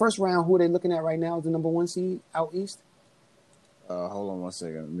 so the first round, who are they looking at right now as the number 1 seed out east? Hold on 1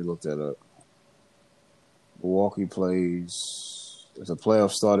 second. Let me look that up. Milwaukee plays. There's a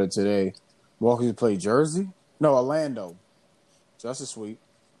playoff started today. Milwaukee play Jersey? No, Orlando. So that's a sweep.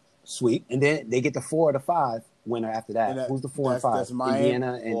 Sweep. And then they get the 4 or the 5 winner after that. Who's the 4 and 5? That's Miami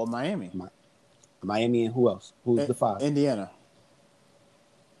Indiana or Miami. Miami and who else? Who's the 5? Indiana.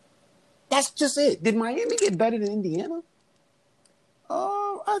 That's just it. Did Miami get better than Indiana?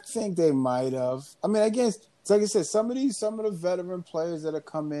 I think they might have. I mean, I guess, like I said, some of the veteran players that have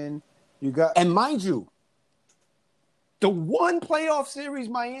come in, you got. And mind you, The one playoff series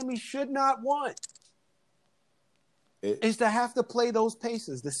Miami should not want is to have to play those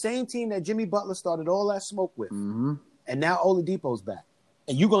Pacers, the same team that Jimmy Butler started all that smoke with. Mm-hmm. And now Oladipo's back.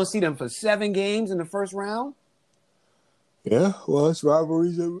 And you're going to see them for 7 games in the first round? Yeah, well, it's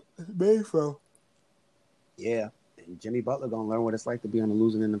rivalries made from. Yeah. And Jimmy Butler going to learn what it's like to be on the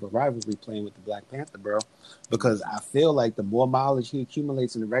losing end of a rivalry playing with the Black Panther, bro. Because I feel like the more mileage he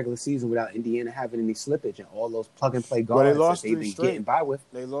accumulates in the regular season without Indiana having any slippage and all those plug-and-play guards that they've been getting by with.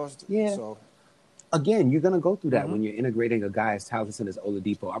 They lost. Yeah. So. Again, you're going to go through that when you're integrating a guy as talented as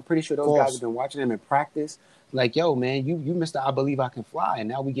Oladipo. I'm pretty sure those guys have been watching him in practice. Like, yo, man, you missed the I Believe I Can Fly, and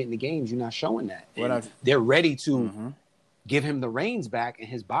now we get in the games. You're not showing that. And they're ready to give him the reins back, and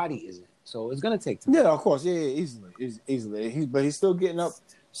his body isn't. So it's going to take time. Yeah, of course. Yeah, easily. But he's still getting up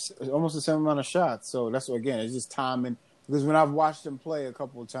almost the same amount of shots. So that's, again, it's just timing. Because when I've watched him play a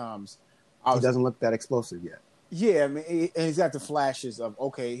couple of times, he doesn't look that explosive yet. Yeah, I mean, and he's got the flashes of,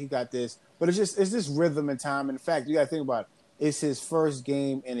 okay, he got this. But it's just rhythm and time. In fact, you got to think about it. It's his first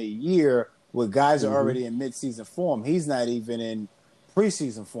game in a year where guys are already in midseason form. He's not even in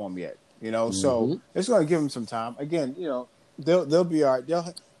preseason form yet, So it's going to give him some time. Again, they'll be all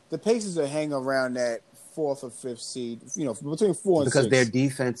right. The Pacers will hang around that 4th or 5th seed, between 4 and 6. Because their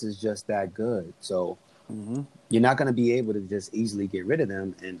defense is just that good. So you're not going to be able to just easily get rid of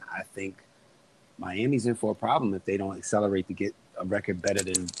them. And I think Miami's in for a problem if they don't accelerate to get a record better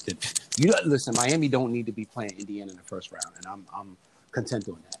than listen, Miami don't need to be playing Indiana in the first round, and I'm content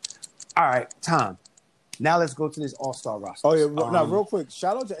doing that. All right, Tom. Now let's go to this All-Star roster. Oh, yeah. Now, real quick,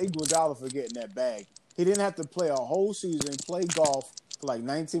 shout out to Iguodala for getting that bag. He didn't have to play a whole season, play golf for like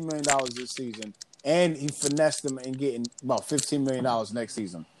 $19 million this season, and he finessed them in getting about $15 million next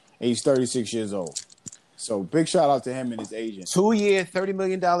season. And he's 36 years old. So big shout out to him and his agent. 2-year, $30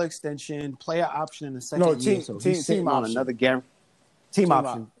 million extension, player option in the second year. So he's sitting on another guarantee. Team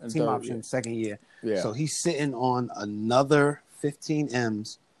option, second year. Yeah. So he's sitting on another 15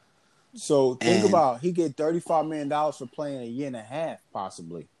 M's. So think about he get $35 million for playing a year and a half,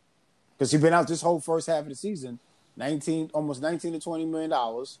 possibly. Because he's been out this whole first half of the season, almost $19 to $20 million.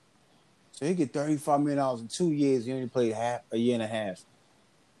 So he get $35 million in 2 years. He only played a year and a half,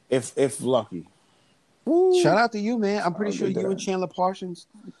 if lucky. Woo. Shout out to you, man. I'm pretty sure you and Chandler Parsons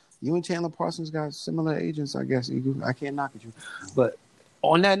got similar agents, I guess. I can't knock at you. But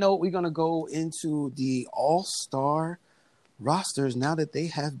on that note, we're going to go into the All-Star rosters now that they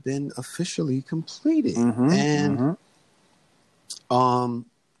have been officially completed.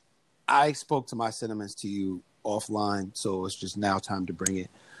 I spoke to my sentiments to you offline, so it's just now time to bring it.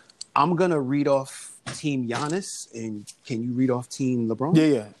 I'm going to read off Team Giannis, and can you read off Team LeBron?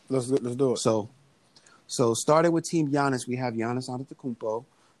 Yeah. Let's do it. So starting with Team Giannis, we have Giannis Antetokounmpo,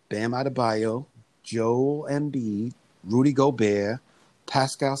 Bam Adebayo, Joel Embiid, Rudy Gobert,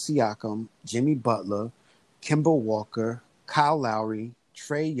 Pascal Siakam, Jimmy Butler, Kemba Walker, Kyle Lowry,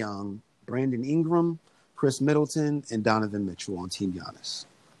 Trae Young, Brandon Ingram, Chris Middleton, and Donovan Mitchell on Team Giannis.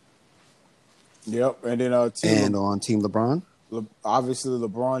 Yep, and then on Team LeBron, obviously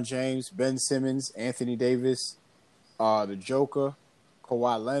LeBron James, Ben Simmons, Anthony Davis, the Joker,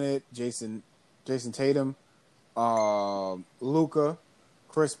 Kawhi Leonard, Jason Tatum, Luka,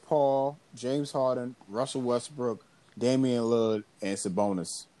 Chris Paul, James Harden, Russell Westbrook, Damian Lillard, and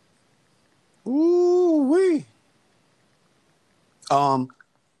Sabonis. Ooh-wee.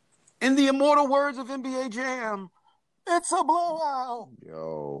 In the immortal words of NBA Jam, it's a blowout.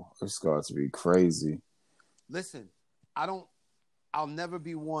 Yo, it's got to be crazy. Listen, I'll never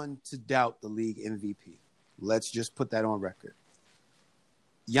be one to doubt the league MVP. Let's just put that on record.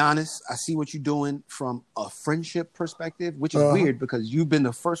 Giannis, I see what you're doing from a friendship perspective, which is weird because you've been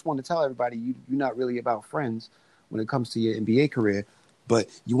the first one to tell everybody you're not really about friends when it comes to your NBA career. But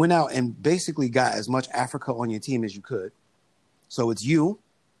you went out and basically got as much Africa on your team as you could. So it's you,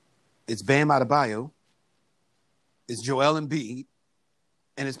 it's Bam Adebayo, it's Joel Embiid,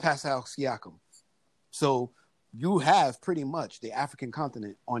 and it's Pascal Siakam. So you have pretty much the African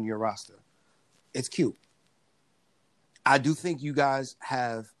continent on your roster. It's cute. I do think you guys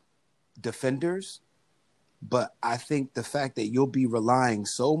have defenders, but I think the fact that you'll be relying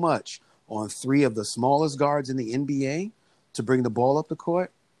so much on 3 of the smallest guards in the NBA to bring the ball up the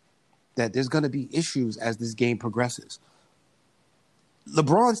court, that there's going to be issues as this game progresses.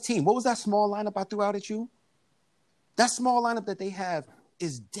 LeBron's team, what was that small lineup I threw out at you? That small lineup that they have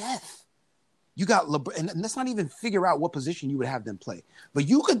is death. You got LeBron, and let's not even figure out what position you would have them play. But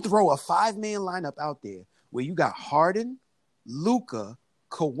you could throw a 5-man lineup out there where you got Harden, Luka,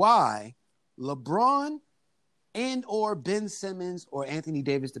 Kawhi, LeBron, and or Ben Simmons or Anthony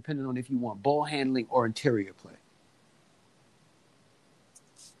Davis, depending on if you want ball handling or interior play.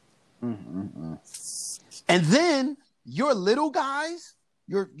 And then your little guys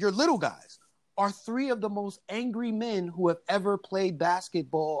are three of the most angry men who have ever played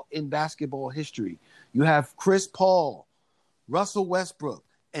basketball in basketball history. You have Chris Paul, Russell Westbrook,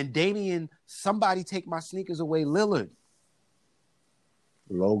 and Damian, somebody take my sneakers away, Lillard.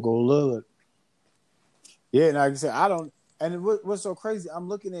 Logo Lillard. Yeah, and like I said, I don't. And what's so crazy? I'm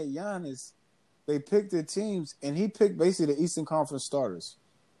looking at Giannis. They picked their teams, and he picked basically the Eastern Conference starters.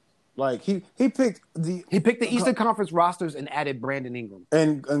 Like he picked the Eastern Conference rosters and added Brandon Ingram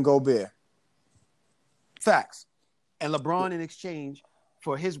and Gobert. Facts. And LeBron, in exchange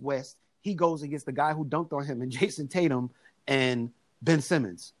for his West, he goes against the guy who dunked on him and Jason Tatum and Ben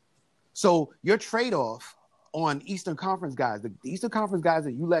Simmons. So your trade-off on Eastern Conference guys, the Eastern Conference guys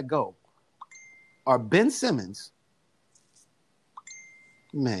that you let go, are Ben Simmons,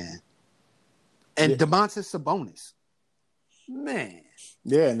 man, and Domantas Sabonis, man.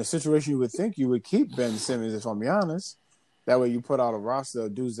 Yeah, in the situation you would think you would keep Ben Simmons, if I'm honest. That way you put out a roster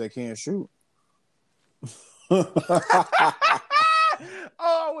of dudes that can't shoot.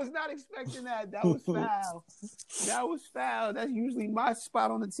 Oh, I was not expecting that. That was foul. That was foul. That's usually my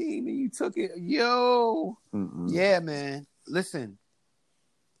spot on the team, and you took it. Yo. Yeah, man. Listen.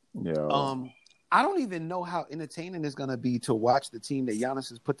 Yo. I don't even know how entertaining it's going to be to watch the team that Giannis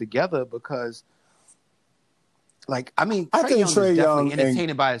has put together because, like, I mean, Trae Young is definitely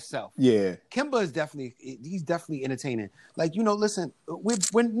entertaining by himself. Yeah. Kemba is definitely entertaining. Like, listen, we're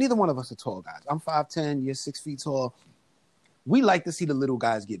neither one of us are tall guys. I'm 5'10", you're 6 feet tall. We like to see the little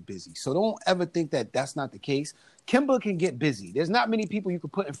guys get busy. So don't ever think that that's not the case. Kemba can get busy. There's not many people you can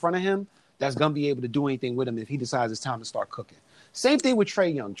put in front of him that's going to be able to do anything with him if he decides it's time to start cooking. Same thing with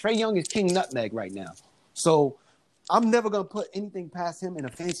Trae Young. Trae Young is King Nutmeg right now. So I'm never going to put anything past him in a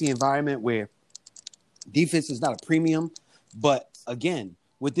fancy environment where defense is not a premium. But again,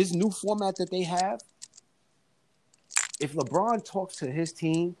 with this new format that they have, if LeBron talks to his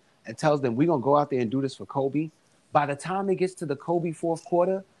team and tells them we're going to go out there and do this for Kobe, by the time it gets to the Kobe fourth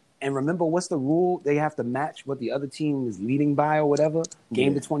quarter, and remember, what's the rule? They have to match what the other team is leading by or whatever,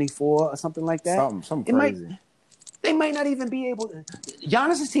 game to 24 or something like that. Something crazy. They might not even be able to –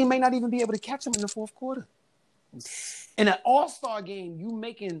 Giannis' team may not even be able to catch him in the fourth quarter. In an all-star game, you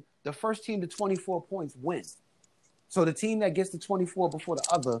making the first team to 24 points win. So the team that gets to 24 before the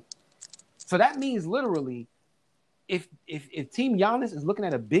other – so that means literally if Team Giannis is looking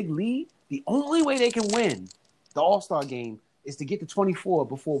at a big lead, the only way they can win the all-star game is to get to 24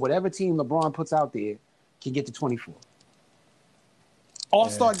 before whatever team LeBron puts out there can get to 24.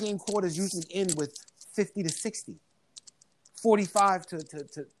 All-star game quarters usually end with 50 to 60. 45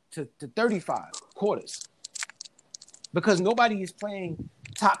 to 35 quarters because nobody is playing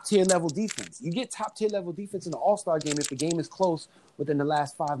top tier level defense. You get top tier level defense in the All-Star game if the game is close within the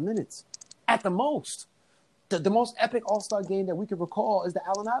last 5 minutes at the most. The most epic All-Star game that we can recall is the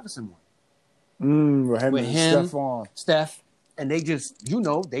Allen Iverson one. With him, Steph, and they just,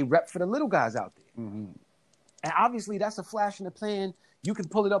 they rep for the little guys out there. And obviously that's a flash in the pan. You can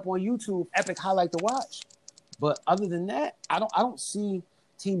pull it up on YouTube, epic highlight to watch. But other than that, I don't see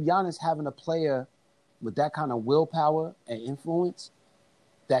Team Giannis having a player with that kind of willpower and influence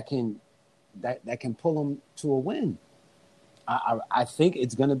that can pull them to a win. I think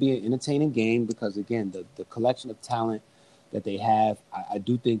it's going to be an entertaining game because, again, the collection of talent that they have, I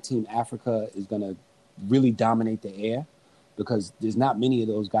do think Team Africa is going to really dominate the air because there's not many of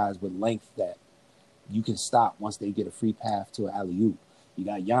those guys with length that you can stop once they get a free path to an alley-oop. You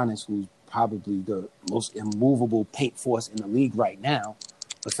got Giannis, who's probably the most immovable paint force in the league right now,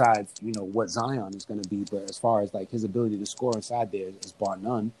 besides, what Zion is going to be. But as far as, like, his ability to score inside there is bar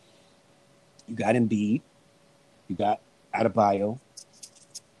none. You got Embiid. You got Adebayo.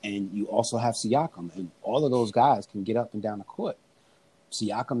 And you also have Siakam. And all of those guys can get up and down the court.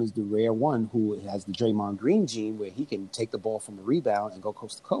 Siakam is the rare one who has the Draymond Green gene where he can take the ball from a rebound and go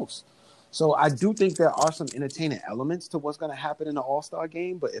coast to coast. So I do think there are some entertaining elements to what's going to happen in the All-Star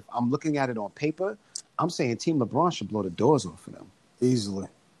game. But if I'm looking at it on paper, I'm saying Team LeBron should blow the doors off of them. Easily.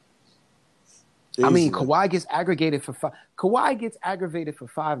 I mean, Kawhi gets aggravated for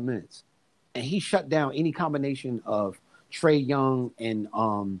 5 minutes. And he shut down any combination of Trae Young and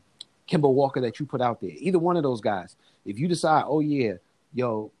Kemba Walker that you put out there. Either one of those guys. If you decide,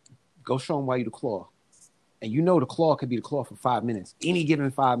 go show him why you the claw. And the claw could be the claw for 5 minutes. Any given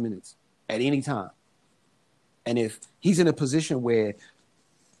 5 minutes. At any time. And if he's in a position where,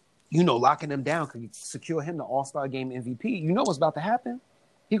 locking them down could secure him the All-Star Game MVP, what's about to happen?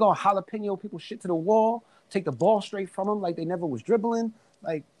 He going to jalapeno people shit to the wall, take the ball straight from him like they never was dribbling.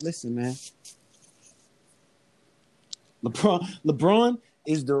 Like, listen, man. LeBron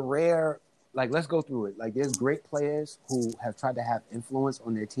is the rare. Like, let's go through it. Like, there's great players who have tried to have influence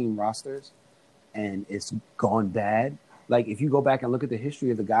on their team rosters, and it's gone bad. Like, if you go back and look at the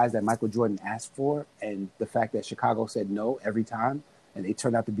history of the guys that Michael Jordan asked for, and the fact that Chicago said no every time, and they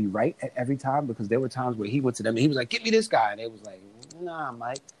turned out to be right at every time, because there were times where he went to them and he was like, "Give me this guy," and they was like, "Nah,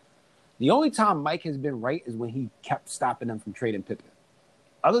 Mike." The only time Mike has been right is when he kept stopping them from trading Pippen.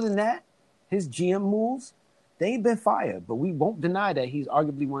 Other than that, his GM moves, they ain't been fired, but we won't deny that he's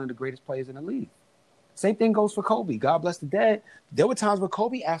arguably one of the greatest players in the league. Same thing goes for Kobe. God bless the dead. There were times where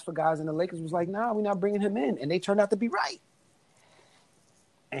Kobe asked for guys and the Lakers was like, "Nah, we're not bringing him in," and they turned out to be right.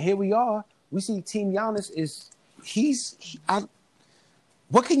 And here we are. We see Team Giannis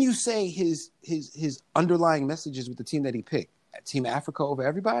what can you say his underlying messages with the team that he picked? Team Africa over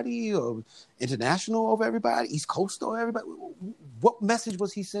everybody, or international over everybody, East Coast over everybody? What message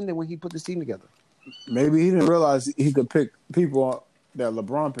was he sending when he put this team together? Maybe he didn't realize he could pick people that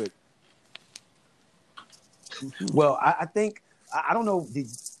LeBron picked. Well, I think I don't know.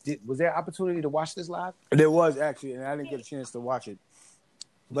 Was there opportunity to watch this live? There was actually, and I didn't get a chance to watch it.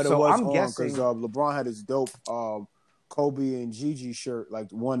 But So it was I'm on guessing because LeBron had his dope Kobe and Gigi shirt.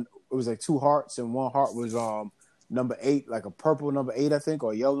 Like one, it was like 2 hearts, and one heart was number 8, like a purple number 8, I think,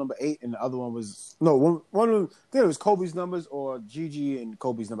 or a yellow number 8, and the other one was one of them. I think it was Kobe's numbers or Gigi and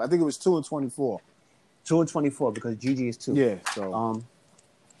Kobe's number. I think it was 2 and 24. 2 and 24 because Gigi is 2. Yeah. So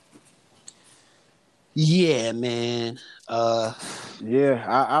yeah, man. Yeah,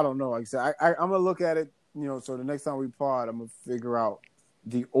 I don't know. Like I said, I'm gonna look at it. So the next time we pod, I'm gonna figure out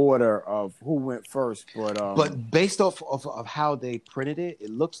the order of who went first. But based off of how they printed it,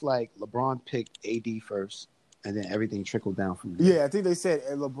 it looks like LeBron picked AD first, and then everything trickled down from there. Yeah, I think they said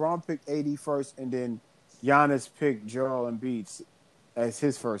LeBron picked AD first, and then Giannis picked Joel Embiid as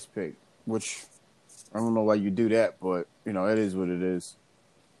his first pick. Which I don't know why you do that, but it is what it is.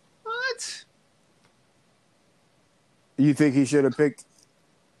 What? You think he should have picked?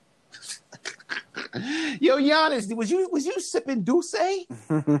 Yo, Giannis, was you sipping Douce?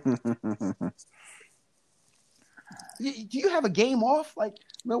 Do you have a game off? Like,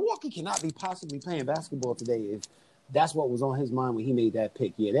 Milwaukee cannot be possibly playing basketball today if that's what was on his mind when he made that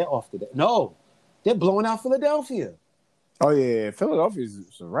pick. Yeah, they're off today. No, they're blowing out Philadelphia. Oh yeah, Philadelphia's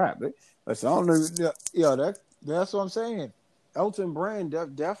a wrap. Listen, I don't know. Yeah, that's what I'm saying. Elton Brand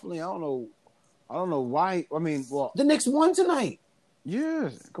definitely. I don't know why. I mean, well, the Knicks won tonight. Yeah,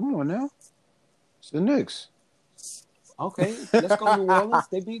 come on now. It's the Knicks. Okay, let's go to New Orleans.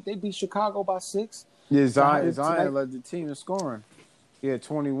 They beat Chicago by 6. Yeah, Zion led the team in scoring. He had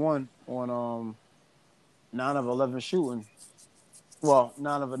 21 on 9 of 11 shooting. Well,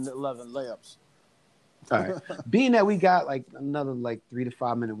 9 of 11 layups. All right. Being that we got like another 3 to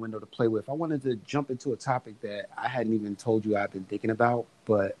 5 minute window to play with, I wanted to jump into a topic that I hadn't even told you I've been thinking about,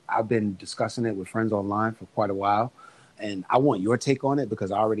 but I've been discussing it with friends online for quite a while, and I want your take on it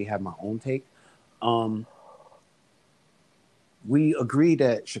because I already have my own take. We agree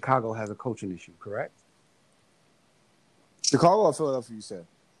that Chicago has a coaching issue, correct? Chicago or Philadelphia, you said?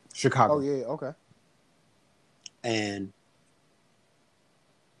 Chicago. Oh, yeah, okay. And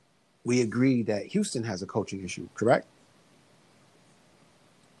we agree that Houston has a coaching issue, correct?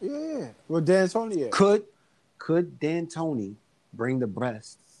 Yeah. Well, D'Antoni. Could D'Antoni bring the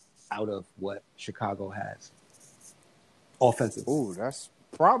best out of what Chicago has? Offensively. Oh, that's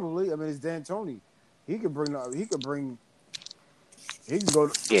probably. I mean, it's D'Antoni. He can go.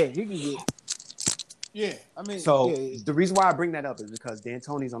 Yeah, he can get. Yeah, I mean. So the reason why I bring that up is because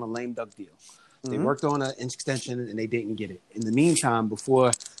D'Antoni's on a lame duck deal. They worked on an extension and they didn't get it. In the meantime,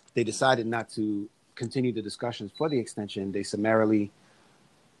 before they decided not to continue the discussions for the extension, they summarily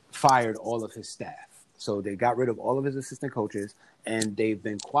fired all of his staff. So they got rid of all of his assistant coaches, and they've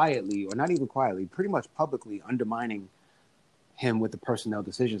been quietly, or not even quietly, pretty much publicly undermining him with the personnel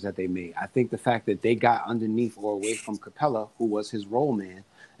decisions that they made. I think the fact that they got underneath or away from Capella, who was his role man,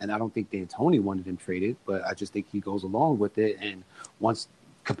 and I don't think D'Antoni wanted him traded, but I just think he goes along with it. And once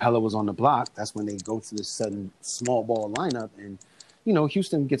Capella was on the block, that's when they go to this sudden small ball lineup. And,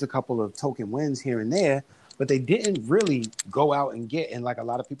 Houston gets a couple of token wins here and there, but they didn't really go out and get, and like a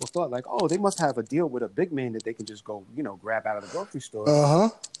lot of people thought, like, oh, they must have a deal with a big man that they can just go, grab out of the grocery store. Uh-huh.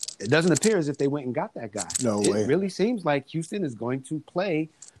 It doesn't appear as if they went and got that guy. No way. It really seems like Houston is going to play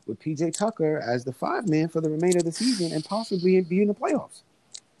with P.J. Tucker as the 5-man for the remainder of the season and possibly be in the playoffs.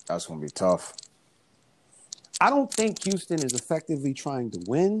 That's going to be tough. I don't think Houston is effectively trying to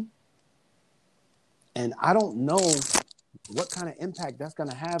win, and I don't know what kind of impact that's going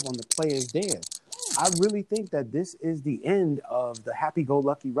to have on the players there. I really think that this is the end of the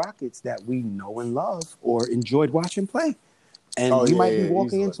happy-go-lucky Rockets that we know and love or enjoyed watching play. And we might be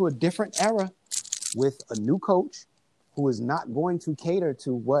walking into a different era with a new coach who is not going to cater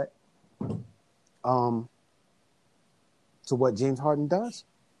to what James Harden does.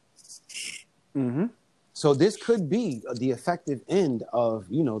 Mm-hmm. So this could be the effective end of,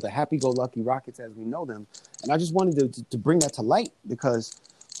 the happy-go-lucky Rockets as we know them. And I just wanted to bring that to light because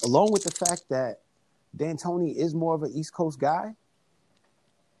along with the fact that D'Antoni is more of an East Coast guy,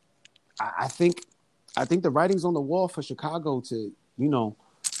 I think the writing's on the wall for Chicago to,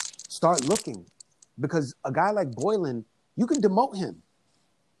 start looking. Because a guy like Boylen, you can demote him.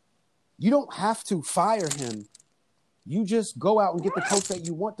 You don't have to fire him. You just go out and get the coach that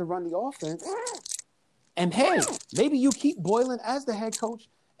you want to run the offense. And hey, maybe you keep Boylen as the head coach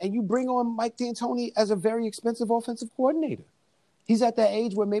and you bring on Mike D'Antoni as a very expensive offensive coordinator. He's at that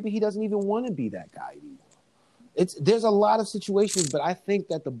age where maybe he doesn't even want to be that guy anymore. There's a lot of situations, but I think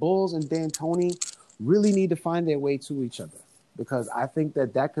that the Bulls and D'Antoni really need to find their way to each other because I think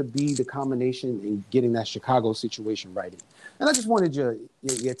that could be the combination in getting that Chicago situation right. And I just wanted your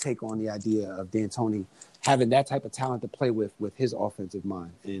take on the idea of D'Antoni having that type of talent to play with his offensive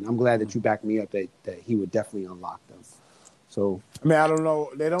mind. And I'm glad that you backed me up that he would definitely unlock them. So, I mean, I don't know.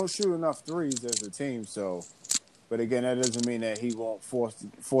 They don't shoot enough threes as a team, so. But again, that doesn't mean that he won't force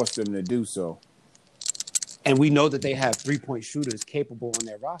them to do so. And we know that they have three-point shooters capable on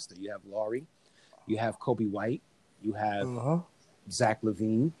their roster. You have Laurie, you have Kobe White, you have Zach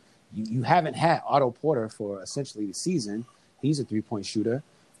LaVine. You haven't had Otto Porter for essentially the season. He's a three-point shooter.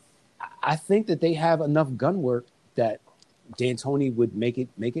 I think that they have enough gun work that D'Antoni would make it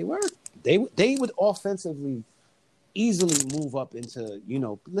work. They would offensively easily move up into,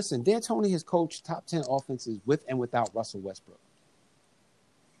 listen, D'Antoni has coached top 10 offenses with and without Russell Westbrook.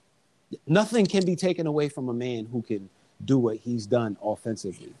 Nothing can be taken away from a man who can do what he's done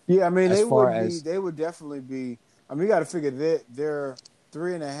offensively. Yeah, I mean, they would definitely be. I mean, you got to figure that they're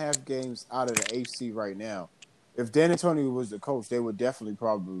 3.5 games out of the AC right now. If D'Antoni was the coach, they would definitely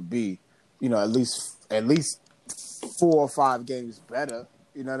probably be, at least 4 or 5 games better.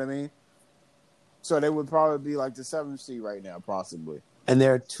 You know what I mean? So they would probably be like the 7th seed right now, possibly. And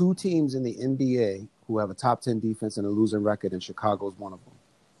there are 2 teams in the NBA who have a top 10 defense and a losing record, and Chicago's one of them.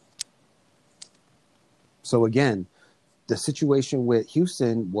 So again, the situation with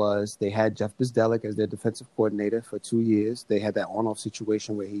Houston was they had Jeff Bzdelik as their defensive coordinator for 2 years. They had that on-off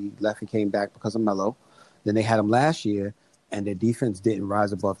situation where he left and came back because of Melo. Then they had him last year, and their defense didn't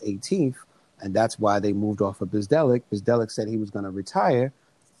rise above 18th, and that's why they moved off of Bzdelik. Bzdelik said he was going to retire,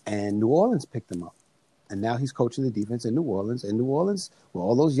 and New Orleans picked him up. And now he's coaching the defense in New Orleans. And New Orleans, with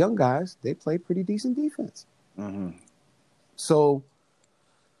all those young guys, they play pretty decent defense. Mm-hmm. So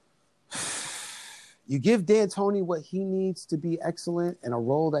you give D'Antoni what he needs to be excellent and a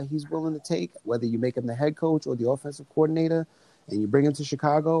role that he's willing to take, whether you make him the head coach or the offensive coordinator, and you bring him to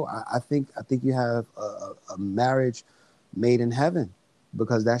Chicago, I think you have a marriage made in heaven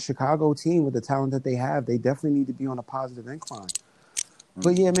because that Chicago team with the talent that they have, they definitely need to be on a positive incline.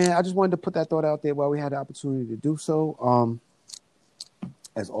 But yeah, man, I just wanted to put that thought out there while we had the opportunity to do so.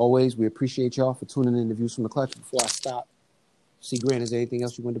 As always, we appreciate y'all for tuning in to Views from the Clutch. Before I stop, C. Grant, is there anything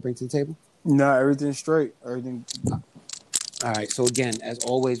else you wanted to bring to the table? No, everything's straight. Everything. All right. So again, as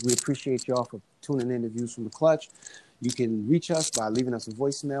always, we appreciate y'all for tuning in to Views from the Clutch. You can reach us by leaving us a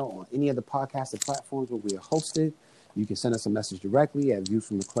voicemail on any of the podcasting platforms where we are hosted. You can send us a message directly at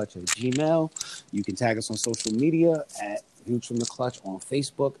viewsfromtheclutch@gmail. You can tag us on social media at Views from the Clutch on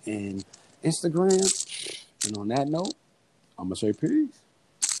Facebook and Instagram. And on that note, I'm going to say peace.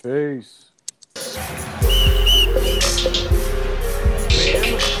 Peace.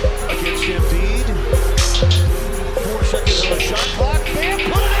 Bam against Embiid. 4 seconds on the shot clock. Bam,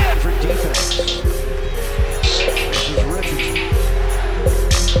 put it in for defense. This is Richardson.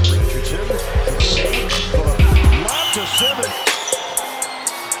 Lob to Simmons.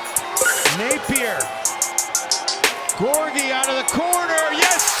 Napier. Gorgie out of the corner.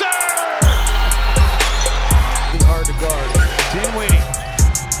 Yes, sir! Hard to guard. Dinwiddie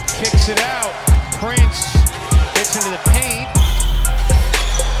kicks it out. Prince gets into the paint.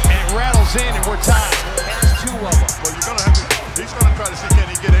 And it rattles in, and we're tied. That's 2 of them. Well, you're gonna have to. He's gonna try to see can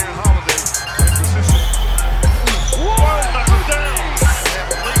he get Aaron Holiday in position. Whoa! Knock him down. And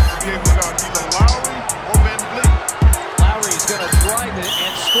Blake will be able to guard either Lowry or Van Vliet. Lowry's gonna drive it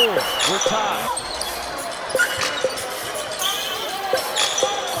and score. We're tied.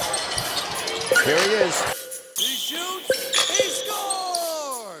 Here he is.